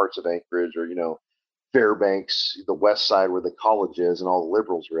going to win parts of Anchorage or, Fairbanks, the west side where the college is and all the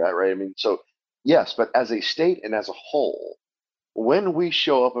liberals are at, right? I mean, so yes, but as a state and as a whole, when we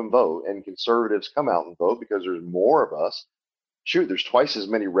show up and vote and conservatives come out and vote because there's more of us, shoot, there's twice as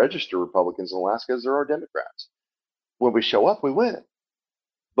many registered Republicans in Alaska as there are Democrats. When we show up, we win.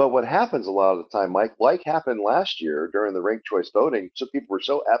 But what happens a lot of the time, Mike, like happened last year during the ranked choice voting, so people were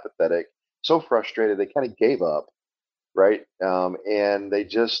so apathetic, so frustrated, they kind of gave up, right? And they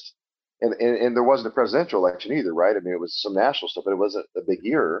just, and there wasn't a presidential election either, right? I mean, it was some national stuff, but it wasn't a big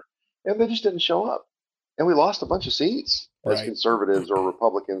year, and they just didn't show up. And we lost a bunch of seats as conservatives or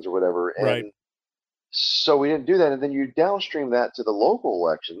Republicans or whatever. And so we didn't do that. And then you downstream that to the local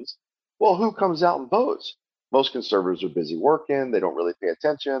elections. Well, who comes out and votes? Most conservatives are busy working. They don't really pay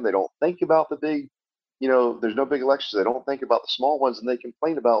attention. They don't think about the big, there's no big elections. They don't think about the small ones, and they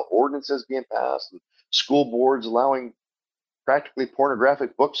complain about ordinances being passed and school boards allowing practically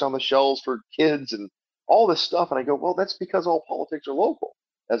pornographic books on the shelves for kids and all this stuff. And I go, well, that's because all politics are local,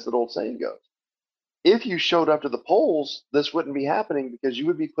 as the old saying goes. If you showed up to the polls, this wouldn't be happening because you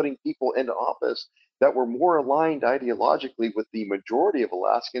would be putting people into office that were more aligned ideologically with the majority of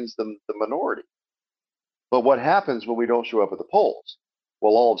Alaskans than the minority. But what happens when we don't show up at the polls?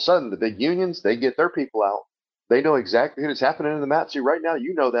 Well, all of a sudden, the big unions, they get their people out. They know exactly who's happening in the Matsu right now.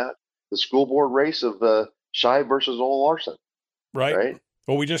 You know that. The school board race of Shive versus Ole Larson. Right?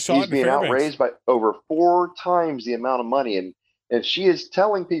 Well, we just saw He's it in being Fairbanks. outraised by over 4 times the amount of money. And she is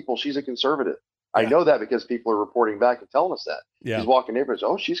telling people she's a conservative. I know that because people are reporting back and telling us that. She's walking neighborhoods.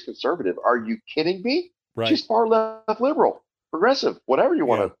 Oh, she's conservative. Are you kidding me? Right. She's far left liberal, progressive, whatever you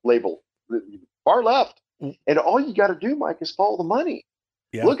want to label. Far left. And all you got to do, Mike, is follow the money.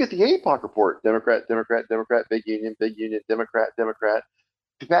 Look at the APOC report. Democrat, Democrat, Democrat, big union, Democrat, Democrat.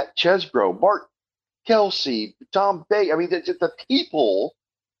 Pat Chesbro, Mark Kelsey, Tom Bay. I mean, the people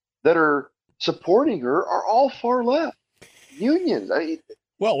that are supporting her are all far left. Unions. I mean,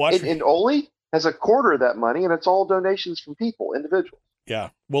 and Ole has a quarter of that money, and it's all donations from people, individuals. Yeah.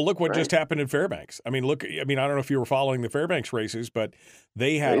 Well, look what just happened in Fairbanks. I mean, I don't know if you were following the Fairbanks races, but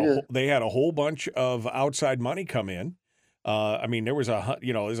they had a whole bunch of outside money come in. I mean, there was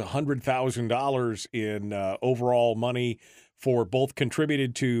 $100,000 in overall money for both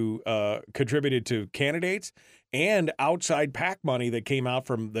contributed to candidates and outside PAC money that came out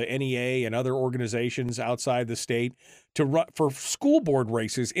from the NEA and other organizations outside the state to run for school board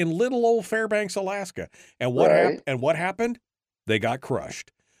races in little old Fairbanks, Alaska. And what happened? They got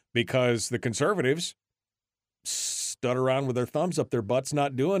crushed because the conservatives stood around with their thumbs up their butts,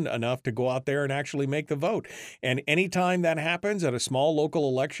 not doing enough to go out there and actually make the vote. And anytime that happens at a small local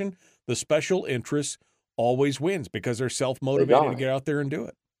election, the special interests always wins because they're self-motivated to get out there and do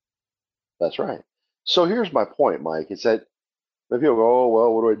it. That's right. So here's my point, Mike. It's that if people go, oh,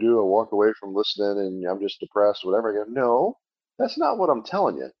 well, what do? I walk away from listening and I'm just depressed, whatever. I go, no, that's not what I'm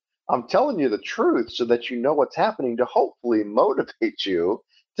telling you. I'm telling you the truth so that you know what's happening to hopefully motivate you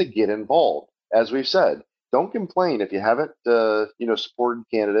to get involved. As we've said, don't complain if you haven't, supported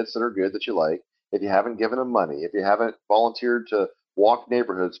candidates that are good that you like, if you haven't given them money, if you haven't volunteered to walk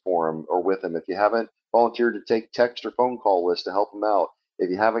neighborhoods for them or with them, if you haven't volunteered to take text or phone call lists to help them out, if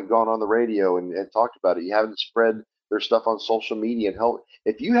you haven't gone on the radio and talked about it, you haven't spread their stuff on social media and help.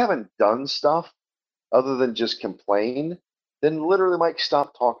 If you haven't done stuff other than just complain, then literally, Mike,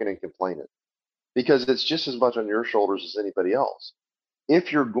 stop talking and complaining because it's just as much on your shoulders as anybody else.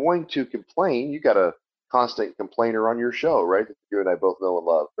 If you're going to complain, you got a constant complainer on your show, right? That you and I both know and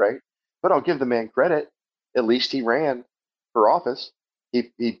love, right? But I'll give the man credit. At least he ran for office. He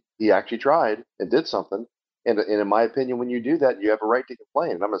actually tried and did something. And in my opinion, when you do that, you have a right to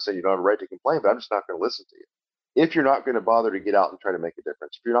complain. And I'm not saying you don't have a right to complain, but I'm just not going to listen to you. If you're not going to bother to get out and try to make a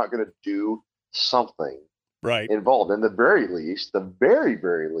difference, if you're not going to do something involved, and the very least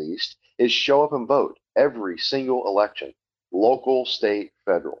is show up and vote every single election, local, state,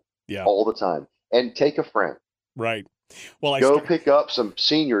 federal, all the time, and take a friend. Right. Well, go pick up some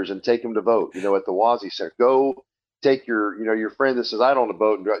seniors and take them to vote. At the Wazi Center, go take your friend that says I don't want to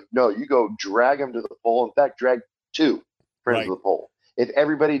vote. No, you go drag them to the poll. In fact, drag 2 friends to the poll. If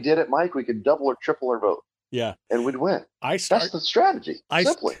everybody did it, Mike, we could double or triple our vote. Yeah. And we'd win. That's the strategy,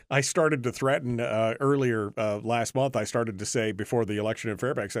 simply. I started to threaten earlier last month. I started to say, before the election in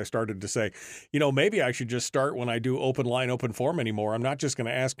Fairbanks, I started to say, maybe I should just start when I do open line, open form anymore. I'm not just going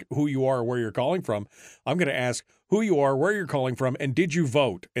to ask who you are or where you're calling from. I'm going to ask who you are, where you're calling from, and did you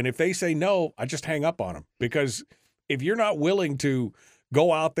vote? And if they say no, I just hang up on them. Because if you're not willing to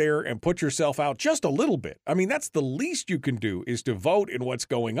go out there and put yourself out just a little bit, I mean, that's the least you can do, is to vote in what's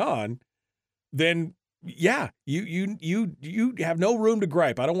going on, then yeah, you have no room to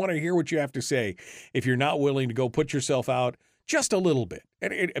gripe. I don't want to hear what you have to say if you're not willing to go put yourself out just a little bit.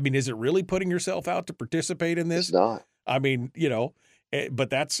 And is it really putting yourself out to participate in this? It's not. I mean,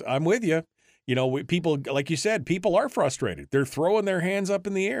 but I'm with you. People, like you said, people are frustrated. They're throwing their hands up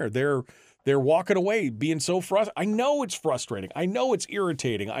in the air. They're walking away being so frustrated. I know it's frustrating. I know it's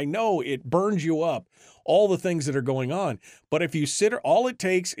irritating. I know it burns you up, all the things that are going on. But if you all it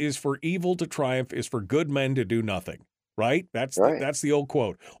takes is for evil to triumph, is for good men to do nothing, right? That's the old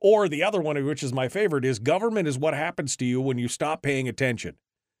quote. Or the other one, which is my favorite, is government is what happens to you when you stop paying attention.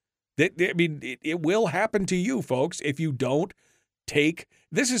 It will happen to you, folks, if you don't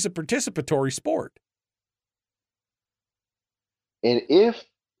this is a participatory sport. And if,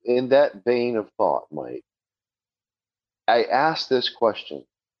 in that vein of thought, Mike, I ask this question: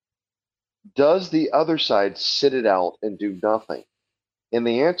 does the other side sit it out and do nothing? And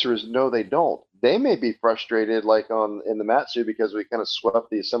the answer is no, they don't. They may be frustrated, like in the Matsu, because we kind of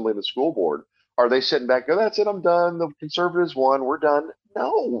swept the assembly and the school board. Are they sitting back, go, that's it, I'm done, the conservatives won, we're done?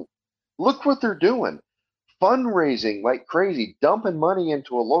 No. Look what they're doing. Fundraising like crazy, dumping money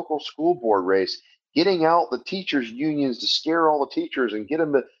into a local school board race, getting out the teachers' unions to scare all the teachers and get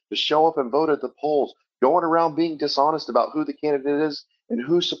them to show up and vote at the polls, going around being dishonest about who the candidate is and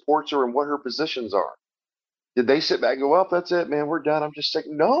who supports her and what her positions are. Did they sit back and go, well, that's it, man, we're done, I'm just sick?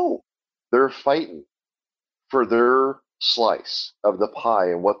 No. They're fighting for their slice of the pie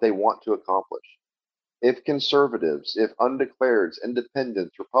and what they want to accomplish. If conservatives, if undeclareds,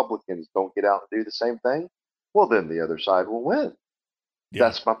 independents, Republicans don't get out and do the same thing, well, then the other side will win. Yeah.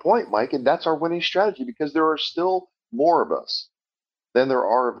 That's my point, Mike, and that's our winning strategy, because there are still more of us than there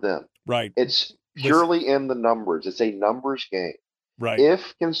are of them. Right. It's purely in the numbers. It's a numbers game. Right.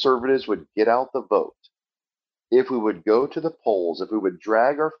 If conservatives would get out the vote, if we would go to the polls, if we would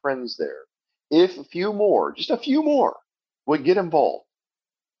drag our friends there, if a few more, just a few more, would get involved,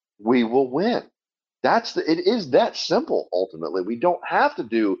 we will win. It is that simple, ultimately. We don't have to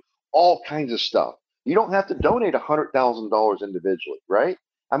do all kinds of stuff. You don't have to donate $100,000 individually, right?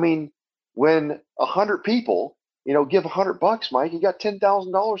 I mean, when 100 people, give $100, Mike, you got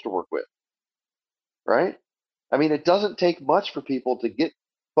 $10,000 to work with, right? I mean, it doesn't take much for people to get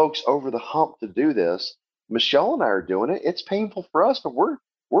folks over the hump to do this. Michelle and I are doing it. It's painful for us, but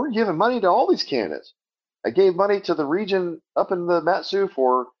we're giving money to all these candidates. I gave money to the region up in the Matsu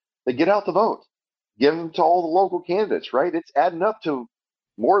to get out the vote. Give them to all the local candidates, right? It's adding up to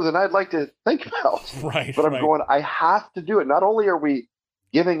more than I'd like to think about. Right. But I'm going, I have to do it. Not only are we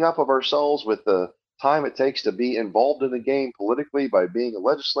giving up of ourselves with the time it takes to be involved in the game politically by being a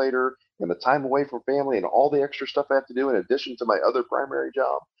legislator and the time away from family and all the extra stuff I have to do in addition to my other primary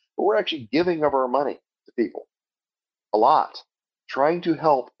job, but we're actually giving of our money to people. A lot. Trying to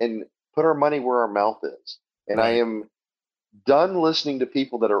help and put our money where our mouth is. And right. I am done listening to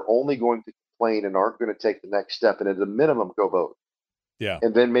people that are only going to complain and aren't going to take the next step, and at a minimum go vote. Yeah.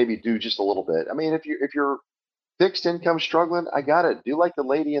 And then maybe do just a little bit. I mean, if you're fixed income struggling, I got it. Do like the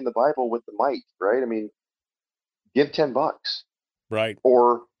lady in the Bible with the mite, right? I mean, give $10. Right.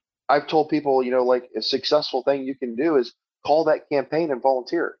 Or I've told people, like a successful thing you can do is call that campaign and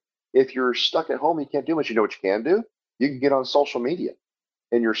volunteer. If you're stuck at home, you can't do much. You know what you can do? You can get on social media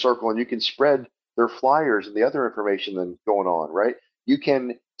in your circle and you can spread their flyers and the other information that's going on, right? You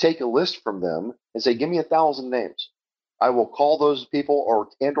can take a list from them and say, give me 1,000 names. I will call those people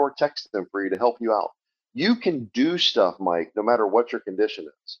or text them for you to help you out. You can do stuff, Mike, no matter what your condition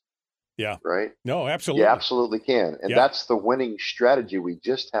is. Yeah. Right? No, absolutely. You absolutely can. And that's the winning strategy. We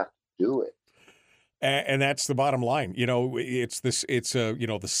just have to do it. And that's the bottom line. It's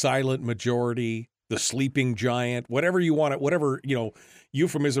the silent majority, the sleeping giant, whatever you want it, whatever,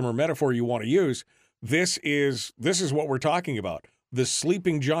 euphemism or metaphor you want to use. This is what we're talking about. The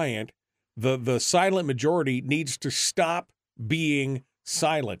sleeping giant, the silent majority needs to stop being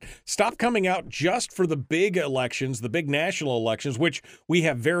silent. Stop coming out just for the big elections, the big national elections, which we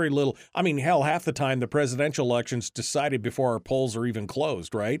have very little. I mean, hell, half the time the presidential elections decided before our polls are even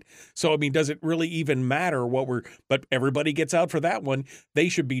closed, right? So, I mean, does it really even matter but everybody gets out for that one. They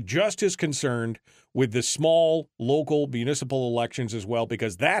should be just as concerned with the small local municipal elections as well,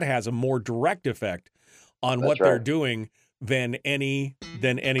 because that has a more direct effect on what they're doing than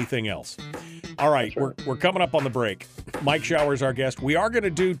anything else. All right, we're coming up on the break. Mike Shower's our guest. We are going to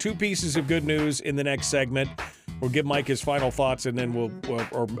do 2 pieces of good news in the next segment. We'll give Mike his final thoughts, and then or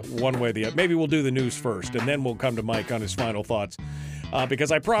one way or the other. Maybe we'll do the news first, and then we'll come to Mike on his final thoughts,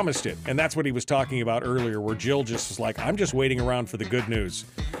 because I promised it. And that's what he was talking about earlier, where Jill just was like, I'm just waiting around for the good news.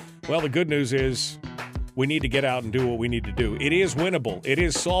 Well, the good news is we need to get out and do what we need to do. It is winnable. It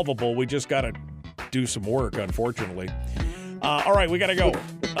is solvable. We just got to do some work, unfortunately. All right, we got to go.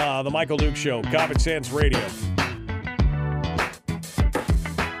 The Michael Duke Show, Common Sense Radio.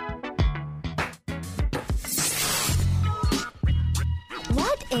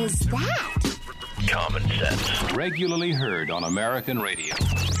 What is that? Common Sense. Regularly heard on American radio.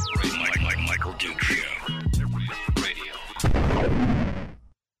 Michael Duke Show. Radio.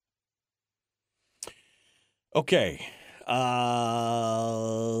 Okay.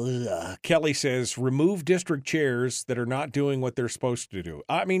 Kelly says, remove district chairs that are not doing what they're supposed to do.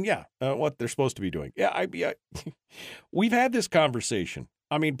 I mean, what they're supposed to be doing. Yeah, we've had this conversation.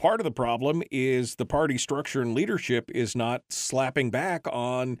 I mean, part of the problem is the party structure and leadership is not slapping back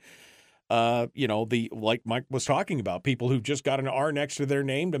on, like Mike was talking about, people who've just got an R next to their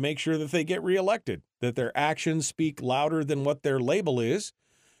name to make sure that they get reelected, that their actions speak louder than what their label is,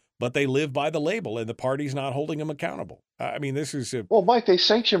 but they live by the label, and the party's not holding them accountable. I mean, this is well, Mike, they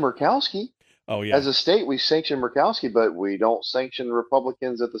sanction Murkowski. Oh, yeah. As a state, we sanction Murkowski, but we don't sanction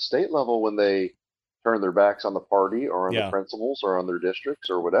Republicans at the state level when they turn their backs on the party or on the principles or on their districts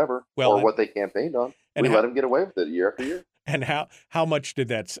or whatever, or what they campained on. We let them get away with it year after year. And how much did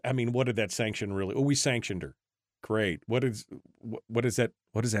that? I mean, what did that sanction really? Oh, we sanctioned her. Great. What does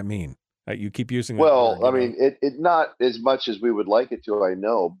that mean? You keep using that well, word, I mean, it not as much as we would like it to, I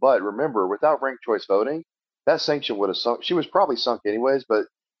know. But remember, without ranked choice voting, that sanction would have sunk. She was probably sunk anyways, but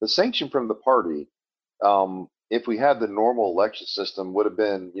the sanction from the party, if we had the normal election system, would have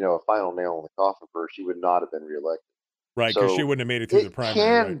been, a final nail in the coffin for her. She would not have been reelected. Right, because she wouldn't have made it through the primary. It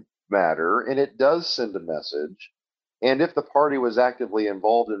can matter, and it does send a message. And if the party was actively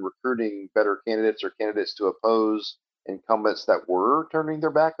involved in recruiting better candidates or candidates to oppose incumbents that were turning their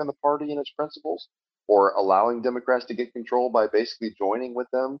back on the party and its principles, or allowing Democrats to get control by basically joining with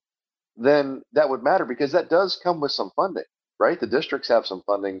them, then that would matter, because that does come with some funding, right? The districts have some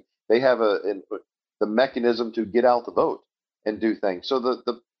funding. They have the mechanism to get out the vote and do things. So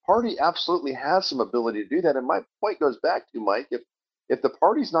the party absolutely has some ability to do that. And my point goes back to, Mike, if the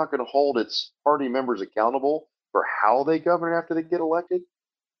party's not going to hold its party members accountable for how they govern after they get elected,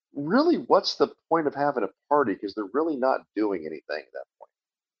 really, what's the point of having a party? Because they're really not doing anything at that point.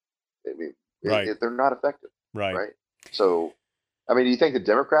 I mean, they're not effective. Right. So, I mean, do you think the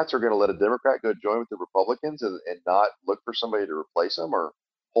Democrats are going to let a Democrat go join with the Republicans and not look for somebody to replace them or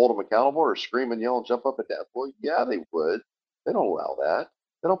hold them accountable or scream and yell and jump up and down? Well, yeah, they would. They don't allow that.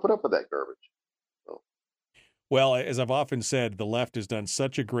 They don't put up with that garbage. So. Well, as I've often said, the left has done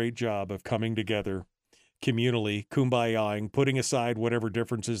such a great job of coming together communally, kumbayaing, putting aside whatever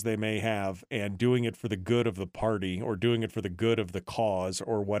differences they may have and doing it for the good of the party or doing it for the good of the cause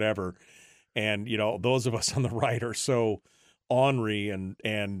or whatever. And, those of us on the right are so ornery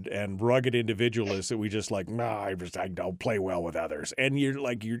and rugged individualists that we just I don't play well with others. And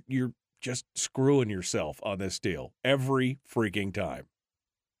you're just screwing yourself on this deal every freaking time.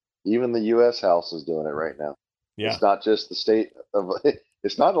 Even the U.S. House is doing it right now. Yeah. It's not just the state of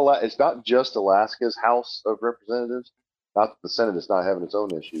it's not just Alaska's House of Representatives. Not the Senate is not having its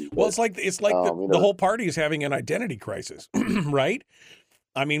own issues. Well, it's like the whole party is having an identity crisis, right?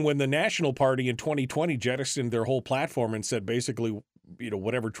 I mean, when the National Party in 2020 jettisoned their whole platform and said basically,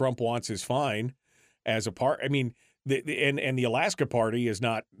 whatever Trump wants is fine as a part. I mean, the Alaska Party is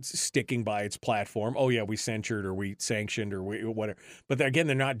not sticking by its platform. Oh yeah, we censured or we sanctioned or we whatever. But again,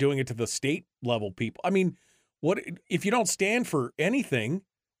 they're not doing it to the state level people. I mean, what if you don't stand for anything?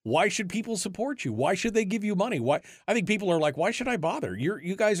 Why should people support you? Why should they give you money? Why? I think people are like, why should I bother?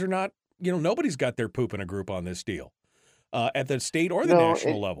 You guys are not. Nobody's got their poop in a group on this deal. At the state or the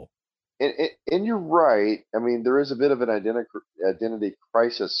national level. And you're right. I mean, there is a bit of an identity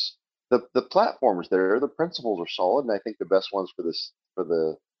crisis. The platforms there, the principles are solid, and I think the best ones for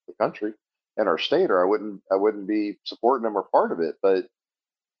the country and our state are. I wouldn't be supporting them or part of it, but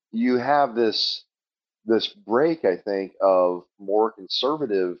you have this this break, I think, of more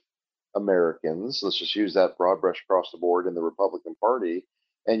conservative Americans. Let's just use that broad brush across the board in the Republican Party,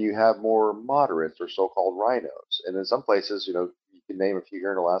 and you have more moderates or so-called rhinos. And in some places, you can name a few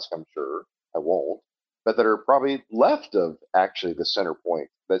here in Alaska. I'm sure I won't, but that are probably left of actually the center point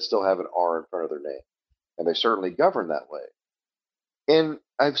that still have an R in front of their name, and they certainly govern that way. And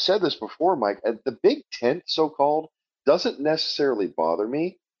I've said this before, Mike, the big tent, so called, doesn't necessarily bother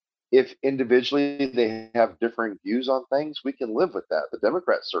me. If individually they have differing views on things, we can live with that. The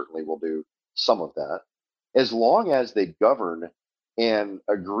Democrats certainly will do some of that, as long as they govern and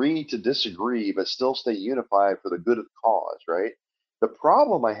agree to disagree, but still stay unified for the good of the cause, right? The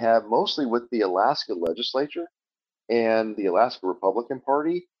problem I have mostly with the Alaska legislature and the Alaska Republican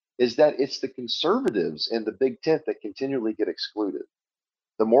Party is that it's the conservatives in the big tent that continually get excluded.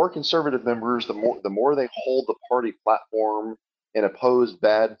 The more conservative members, the more they hold the party platform and oppose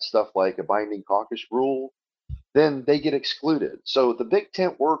bad stuff like a binding caucus rule, then they get excluded. So the big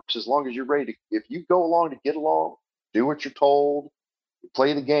tent works as long as you're ready to. If you go along to get along, do what you're told,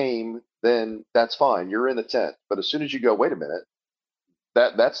 play the game, then that's fine. You're in the tent. But as soon as you go, wait a minute,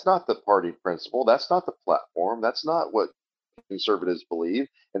 that's not the party principle. That's not the platform. That's not what conservatives believe,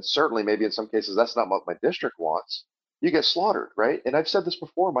 and certainly maybe in some cases that's not what my district wants. You get slaughtered, right? And I've said this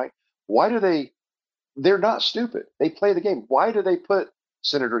before, Mike. Why do they're not stupid. They play the game. Why do they put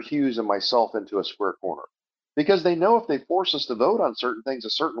Senator Hughes and myself into a square corner? Because they know if they force us to vote on certain things a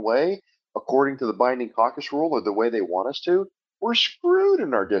certain way, according to the binding caucus rule or the way they want us to, we're screwed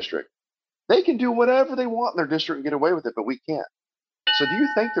in our district. They can do whatever they want in their district and get away with it, but we can't. So do you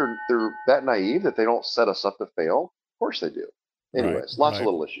think they're that naive that they don't set us up to fail? Of course they do. Anyways, lots of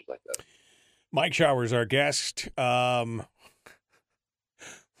little issues like that. Mike Shower's our guest.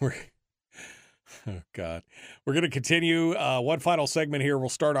 Oh, God. We're going to continue. One final segment here. We'll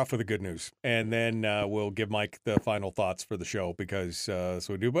start off with the good news, and then we'll give Mike the final thoughts for the show because so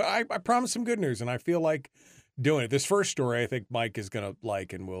we do. But I promised some good news, and I feel like doing it. This first story I think Mike is going to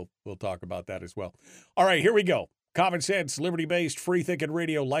like, and we'll talk about that as well. All right, here we go. Common sense, liberty-based, free-thinking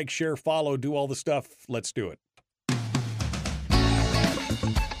radio. Like, share, follow, do all the stuff. Let's do it.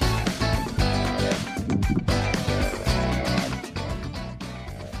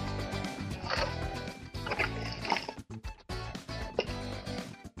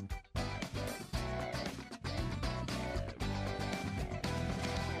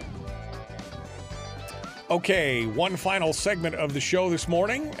 Okay, one final segment of the show this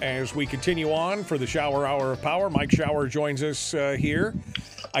morning as we continue on for the Shower Hour of Power. Mike Shower joins us here.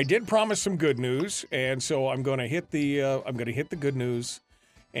 I did promise some good news, and so I'm going to hit the good news,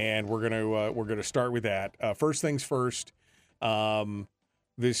 and we're going to start with that. First things first.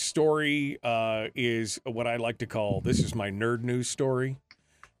 This story is what I like to call, this is my nerd news story.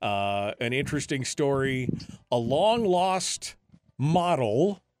 An interesting story. A long-lost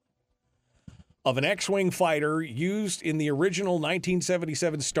model of an X-Wing fighter used in the original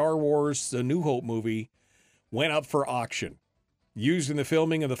 1977 Star Wars The New Hope movie went up for auction. Used in the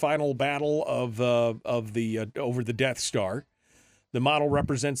filming of the final battle of over the Death Star. The model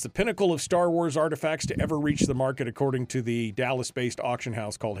represents the pinnacle of Star Wars artifacts to ever reach the market, according to the Dallas-based auction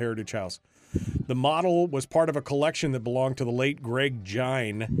house called Heritage House. The model was part of a collection that belonged to the late Greg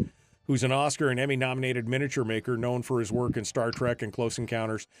Gine, who's an Oscar and Emmy-nominated miniature maker known for his work in Star Trek and Close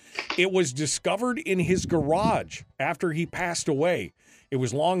Encounters. It was discovered in his garage after he passed away. It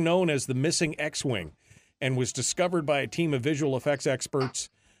was long known as the missing X-Wing and was discovered by a team of visual effects experts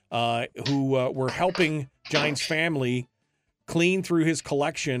who were helping Gine's family clean through his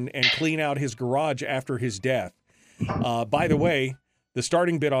collection and clean out his garage after his death. By the way, the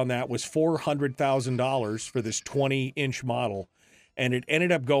starting bid on that was $400,000 for this 20-inch model, and it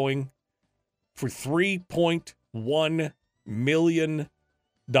ended up going for $3.1 million.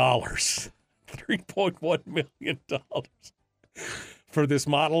 $3.1 million for this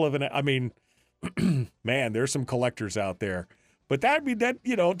model of an, I mean, man, there's some collectors out there. But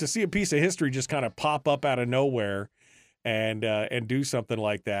to see a piece of history just kind of pop up out of nowhere and do something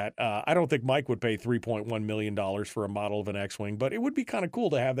like that. I don't think Mike would pay $3.1 million for a model of an X-Wing, but it would be kind of cool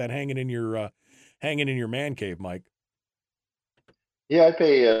to have that hanging in your man cave, Mike. Yeah, I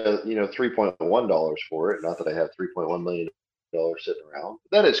pay $3.1 for it. Not that I have $3.1 million sitting around.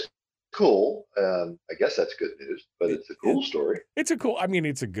 That is cool. I guess that's good news, but it's a cool story. It's a cool. I mean,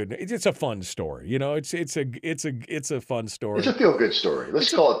 it's a fun story. You know, it's a fun story. It's a feel good story.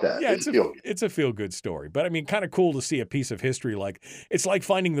 Let's call it that. Yeah, it's a feel good story. But I mean, kind of cool to see a piece of history like it's like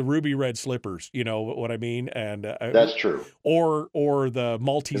finding the ruby red slippers. You know what I mean? And that's true. Or the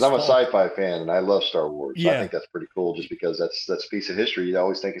Maltese. Because I'm a sci-fi fan and I love Star Wars. So I think that's pretty cool. Just because that's a piece of history. You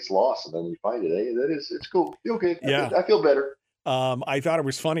always think it's lost, and then you find it. Hey, it's cool. Feel good. Yeah, I feel better. I thought it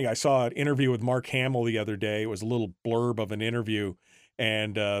was funny. I saw an interview with Mark Hamill the other day. It was a little blurb of an interview,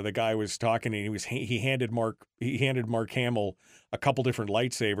 and the guy was talking, and he handed Mark Hamill a couple different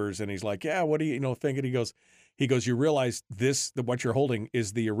lightsabers, and he's like, "Yeah, what do you think?" And he goes, "You realize what you're holding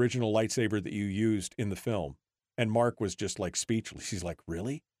is the original lightsaber that you used in the film." And Mark was just like speechless. He's like,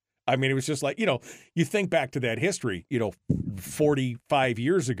 "Really?" I mean, it was just like, you think back to that history, 45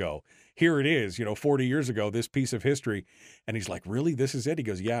 years ago. Here it is, 40 years ago, this piece of history. And he's like, really? This is it? He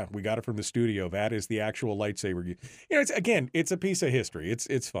goes, yeah, we got it from the studio. That is the actual lightsaber. It's a piece of history.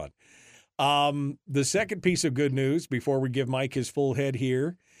 It's fun. The second piece of good news, before we give Mike his full head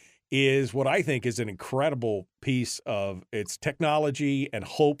here, is what I think is an incredible piece of its technology and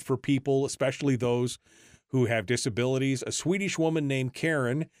hope for people, especially those who have disabilities. A Swedish woman named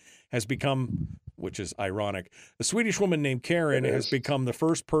Karen has become, which is ironic, a Swedish woman named Karen has become the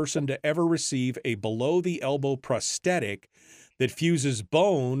first person to ever receive a below-the-elbow prosthetic that fuses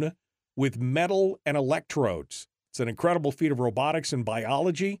bone with metal and electrodes. It's an incredible feat of robotics and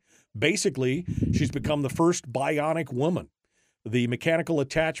biology. Basically, she's become the first bionic woman. The mechanical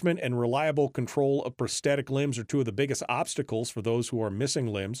attachment and reliable control of prosthetic limbs are two of the biggest obstacles for those who are missing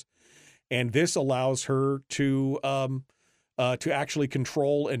limbs. And this allows her to actually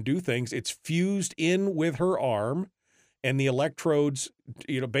control and do things. It's fused in with her arm, and the electrodes,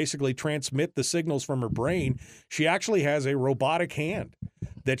 basically transmit the signals from her brain. She actually has a robotic hand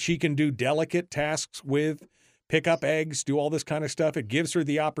that she can do delicate tasks with, pick up eggs, do all this kind of stuff. It gives her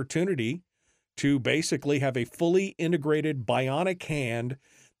the opportunity to basically have a fully integrated bionic hand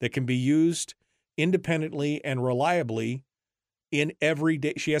that can be used independently and reliably in every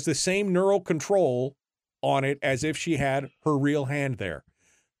day. She has the same neural control on it as if she had her real hand there.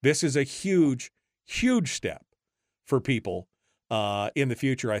 This is a huge, huge step for people in the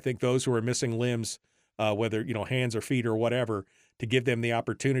future. I think those who are missing limbs, whether, hands or feet or whatever, to give them the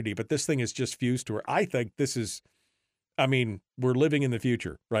opportunity. But this thing is just fused to her. I think this is, we're living in the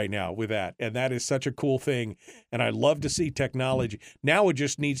future right now with that. And that is such a cool thing. And I love to see technology. Now it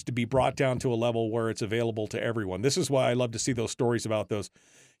just needs to be brought down to a level where it's available to everyone. This is why I love to see those stories about those,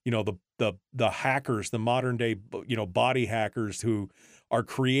 the hackers, the modern day, body hackers who are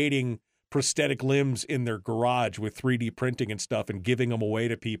creating prosthetic limbs in their garage with 3D printing and stuff and giving them away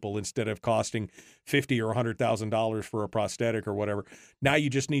to people instead of costing $50,000 or $100,000 for a prosthetic or whatever. Now you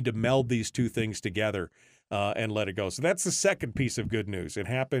just need to meld these two things together and let it go. So that's the second piece of good news. It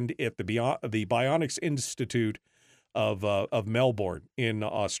happened at the Bionics Institute of Melbourne in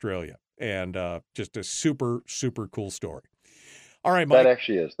Australia, and just a super, super cool story. All right, Mike. That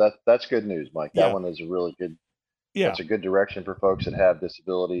actually is. That's good news, Mike. That one is a really good. Yeah. That's a good direction for folks that have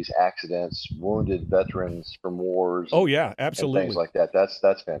disabilities, accidents, wounded veterans from wars. Oh, yeah, absolutely. And things like that. That's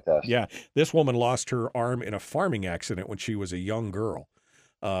fantastic. Yeah. This woman lost her arm in a farming accident when she was a young girl.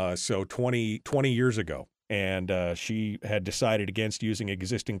 So 20 years ago. And she had decided against using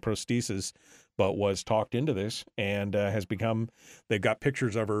existing prosthesis, but was talked into this and has become, they've got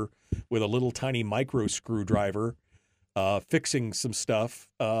pictures of her with a little tiny micro screwdriver fixing some stuff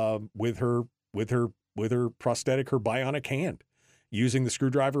with her prosthetic, her bionic hand, using the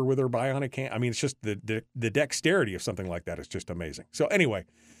screwdriver with her bionic hand. It's just the dexterity of something like that is just amazing. So anyway,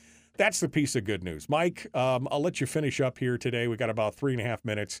 that's the piece of good news. Mike, I'll let you finish up here today. We got about 3.5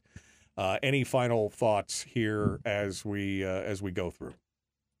 minutes. Any final thoughts here as we go through?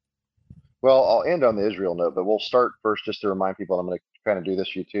 Well, I'll end on the Israel note, but we'll start first just to remind people, and I'm going to kind of do this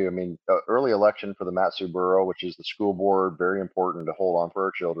for you too. Early election for the Matsu Borough, which is the school board, very important to hold on for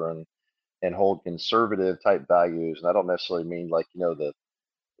our children and hold conservative type values. And I don't necessarily mean like, the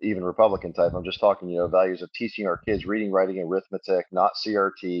even Republican type. I'm just talking, values of teaching our kids reading, writing, and arithmetic, not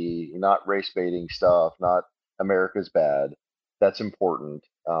CRT, not race baiting stuff, not America's bad. That's important.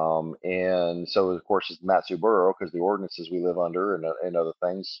 And so, of course, it's Matsu Borough because the ordinances we live under and other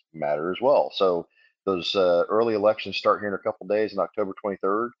things matter as well. So those early elections start here in a couple of days on October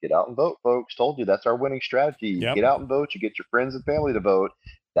 23rd. Get out and vote, folks. Told you that's our winning strategy. Yep. Get out and vote. You get your friends and family to vote.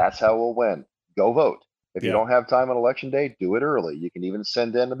 That's how we'll win. Go vote. If you don't have time on election day, do it early. You can even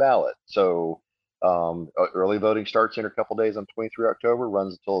send in the ballot. So early voting starts in a couple of days on 23 October,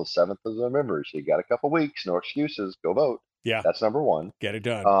 runs until the 7th of November. So you got a couple of weeks, no excuses. Go vote. Yeah. That's number one. Get it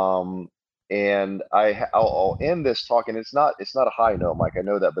done. And I'll end this talking. It's not a high note, Mike. I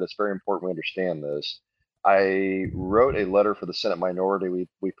know that, but it's very important we understand this. I wrote a letter for the Senate minority.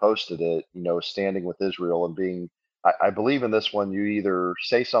 We posted it, standing with Israel and being. I believe in this one. You either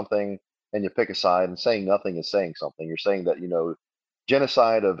say something and you pick a side, and saying nothing is saying something. You're saying that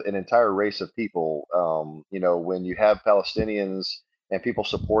genocide of an entire race of people. When you have Palestinians and people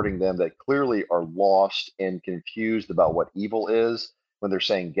supporting them that clearly are lost and confused about what evil is, when they're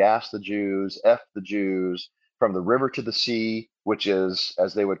saying gas the Jews, F the Jews, from the river to the sea, which is,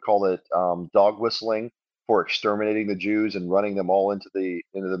 as they would call it, dog whistling for exterminating the Jews and running them all into the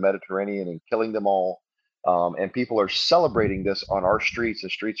Mediterranean and killing them all. And people are celebrating this on our streets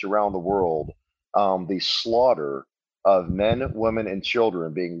and streets around the world. The slaughter of men, women, and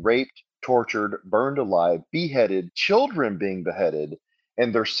children being raped, tortured, burned alive, beheaded, children being beheaded,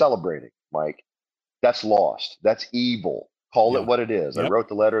 and they're celebrating, Mike. That's lost. That's evil. Call it what it is. I wrote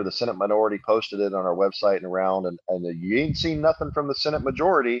the letter. The Senate minority posted it on our website and around, and you ain't seen nothing from the Senate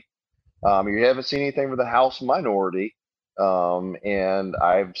majority. You haven't seen anything from the House minority. And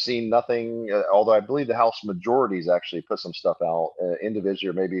I've seen nothing, although I believe the House majorities actually put some stuff out individually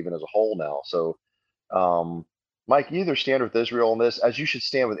or maybe even as a whole now. So, Mike, you either stand with Israel on this, as you should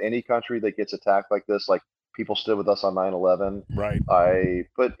stand with any country that gets attacked like this, like people stood with us on 9/11. Right. I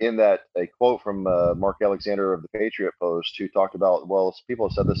put in that a quote from Mark Alexander of the Patriot Post, who talked about, well, people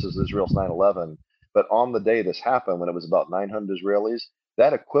have said this is Israel's 9/11, but on the day this happened, when it was about 900 Israelis,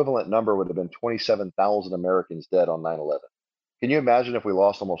 that equivalent number would have been 27,000 Americans dead on 9/11. Can you imagine if we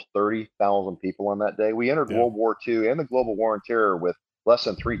lost almost 30,000 people on that day? We entered World War II and the global war on terror with less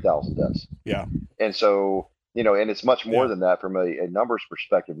than 3,000 deaths. Yeah. And so, and it's much more than that from a numbers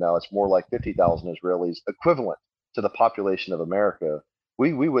perspective now. It's more like 50,000 Israelis equivalent to the population of America.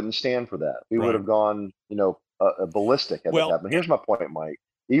 We wouldn't stand for that. We would have gone, ballistic at that happened. Here's my point, Mike.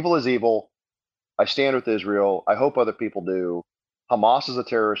 Evil is evil. I stand with Israel. I hope other people do. Hamas is a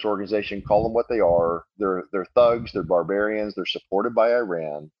terrorist organization. Call them what they are. They're thugs. They're barbarians. They're supported by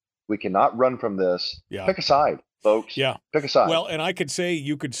Iran. We cannot run from this. Yeah. Pick a side, folks. Yeah. Pick a side. Well, and I could say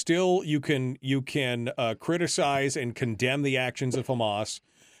you can criticize and condemn the actions of Hamas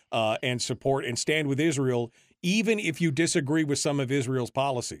and support and stand with Israel, even if you disagree with some of Israel's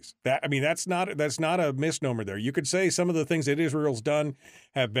policies. That's not a misnomer there. You could say some of the things that Israel's done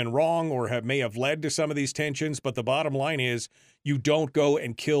have been wrong or may have led to some of these tensions, but the bottom line is you don't go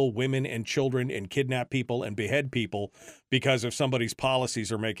and kill women and children and kidnap people and behead people because of somebody's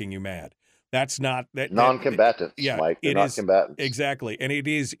policies are making you mad. That's not that non-combatants, Mike. They're not combatants. Exactly, and it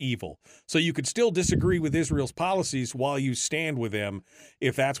is evil. So you could still disagree with Israel's policies while you stand with them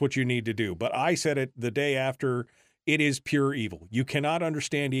if that's what you need to do. But I said it the day after, it is pure evil. You cannot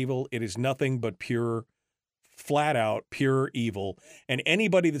understand evil. It is nothing but pure, flat out, pure evil. And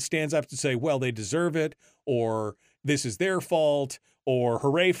anybody that stands up to say, well, they deserve it, or this is their fault, or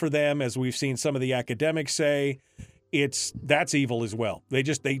hooray for them, as we've seen some of the academics say, that's evil as well.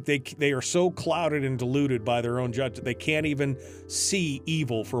 They are so clouded and diluted by their own judgment they can't even see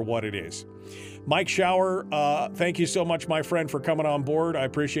evil for what it is. Mike Shower, thank you so much, my friend, for coming on board. I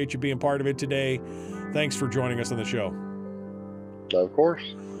appreciate you being part of it today. Thanks for joining us on the show. Of course.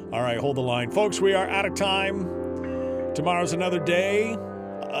 All right, hold the line. Folks, we are out of time. Tomorrow's another day.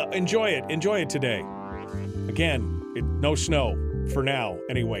 Enjoy it today. Again, no snow for now.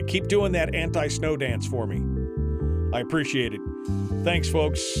 Anyway, keep doing that anti-snow dance for me. I appreciate it. Thanks,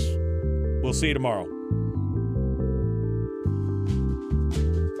 folks. We'll see you tomorrow.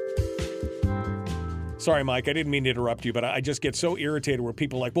 Sorry, Mike, I didn't mean to interrupt you, but I just get so irritated where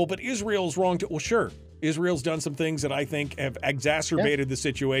people are like, well, but Israel's wrong too. Well, sure. Israel's done some things that I think have exacerbated the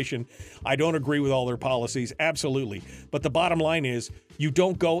situation. I don't agree with all their policies. Absolutely. But the bottom line is you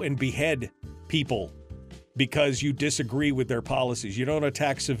don't go and behead people because you disagree with their policies. You don't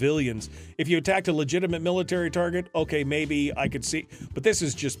attack civilians. If you attacked a legitimate military target, okay, maybe I could see. But this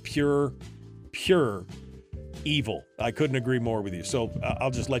is just pure evil. I couldn't agree more with you. So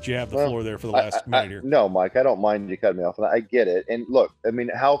I'll just let you have the floor there for the last minute here. No, Mike, I don't mind you cutting me off. And I get it. And look,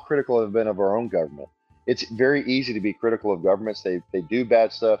 how critical have we been of our own government? It's very easy to be critical of governments. They do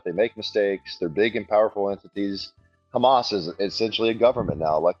bad stuff. They make mistakes. They're big and powerful entities. Hamas is essentially a government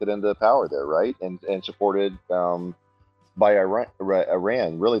now, elected into power there, right? And supported by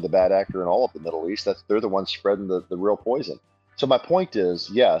Iran, really the bad actor in all of the Middle East. They're the ones spreading the real poison. So my point is,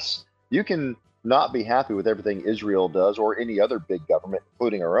 yes, you can not be happy with everything Israel does or any other big government,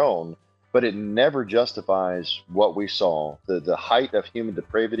 including our own, but it never justifies what we saw. The height of human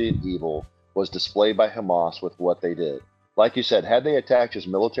depravity and evil was displayed by Hamas with what they did. Like you said, had they attacked just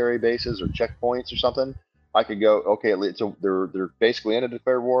military bases or checkpoints or something, I could go, okay, so they're basically in a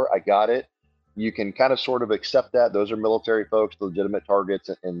declared war. I got it. You can kind of sort of accept that. Those are military folks, legitimate targets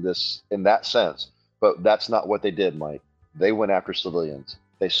in that sense. But that's not what they did, Mike. They went after civilians.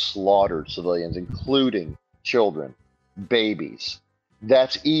 They slaughtered civilians, including children, babies.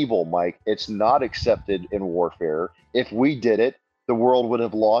 That's evil, Mike. It's not accepted in warfare. If we did it, the world would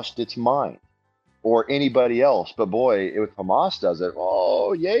have lost its mind, or anybody else. But boy, if Hamas does it,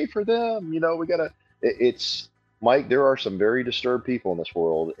 oh, yay for them. It's Mike, there are some very disturbed people in this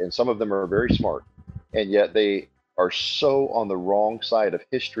world, and some of them are very smart, and yet they are so on the wrong side of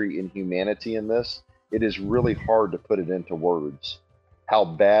history and humanity in this. It is really hard to put it into words how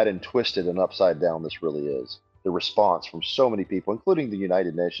bad and twisted and upside down this really is. The response from so many people, including the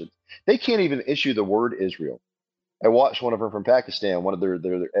United Nations. They can't even issue the word Israel. I watched one of them from Pakistan, one of their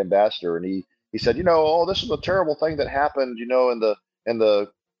ambassador, and he said, this is a terrible thing that happened, in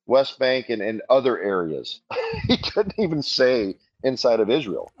the West Bank and other areas. He couldn't even say inside of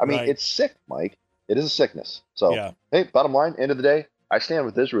Israel. I mean, Right. It's sick, Mike. It is a sickness. So, Yeah. Hey, bottom line, end of the day, I stand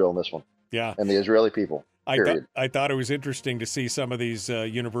with Israel in this one. Yeah. And the Israeli people. Period. I thought it was interesting to see some of these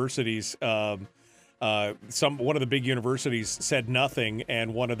universities. One of the big universities said nothing,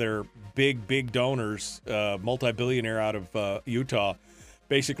 and one of their big donors, multi-billionaire out of Utah,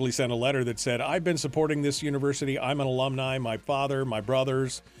 basically sent a letter that said, "I've been supporting this university. I'm an alumni. My father, my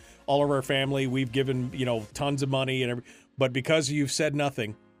brothers, all of our family. We've given tons of money but because you've said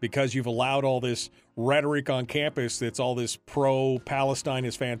nothing, because you've allowed all this rhetoric on campus that's all this pro-Palestine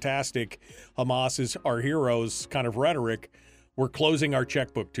is fantastic, Hamas is our heroes kind of rhetoric, we're closing our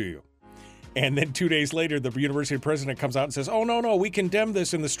checkbook to you." And then 2 days later, the university president comes out and says, "Oh, no, we condemn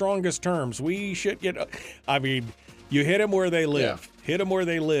this in the strongest terms. We should I mean, you hit them where they live. Yeah. Hit them where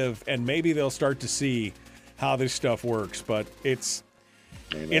they live, and maybe they'll start to see how this stuff works. But it's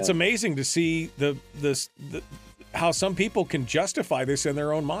amazing to see how some people can justify this in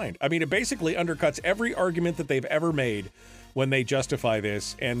their own mind. I mean, it basically undercuts every argument that they've ever made when they justify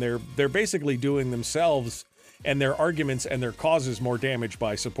this, and they're basically doing themselves and their arguments and their causes more damage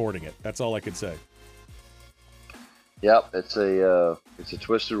by supporting it. That's all I could say. Yep, it's a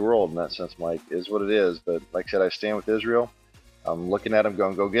twisted world in that sense, Mike. It is what it is. But like I said, I stand with Israel. I'm looking at them,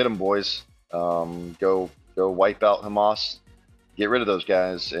 going, "Go get them, boys. Go wipe out Hamas. Get rid of those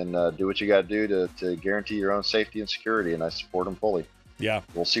guys, and do what you got to do to guarantee your own safety and security." And I support them fully. Yeah,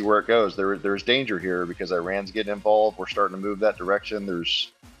 we'll see where it goes. There's danger here because Iran's getting involved. We're starting to move that direction.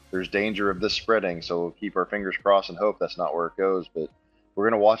 There's danger of this spreading, so we'll keep our fingers crossed and hope that's not where it goes. But we're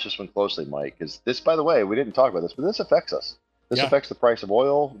going to watch this one closely, Mike, because this, by the way, we didn't talk about this, but this affects us. This affects the price of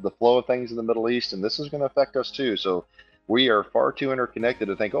oil, the flow of things in the Middle East, and this is going to affect us too. So we are far too interconnected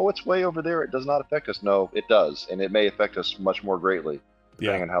to think, oh, it's way over there, it does not affect us. No, it does, and it may affect us much more greatly,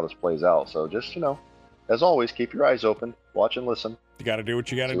 depending on how this plays out. So just, as always, keep your eyes open, watch and listen. You got to do what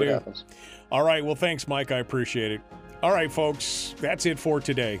you got to do. Happens. All right, well, thanks, Mike. I appreciate it. All right, folks, that's it for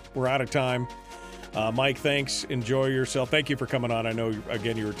today. We're out of time. Mike, thanks. Enjoy yourself. Thank you for coming on. I know,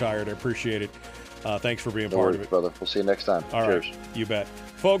 again, you were tired. I appreciate it. Thanks for being part of it. Brother. We'll see you next time. All Cheers. right, you bet.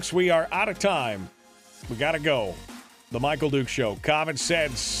 Folks, we are out of time. We got to go. The Michael Duke Show, Common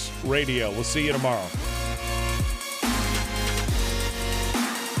Sense Radio. We'll see you tomorrow.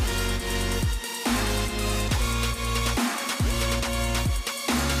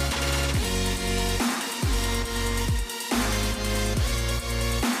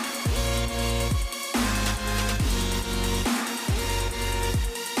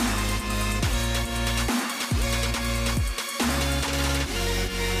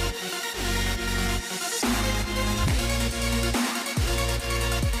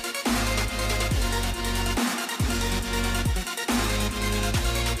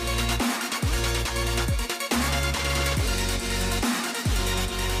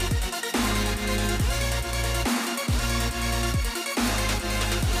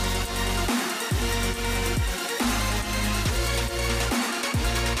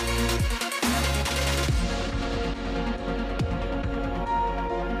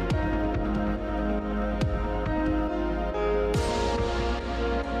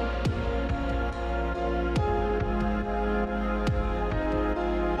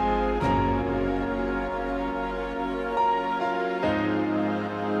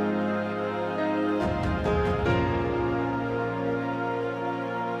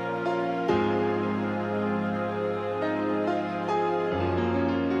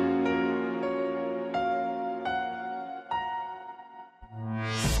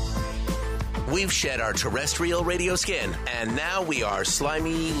 We've shed our terrestrial radio skin, and now we are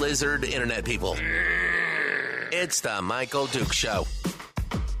slimy lizard internet people. It's the Michael Duke Show.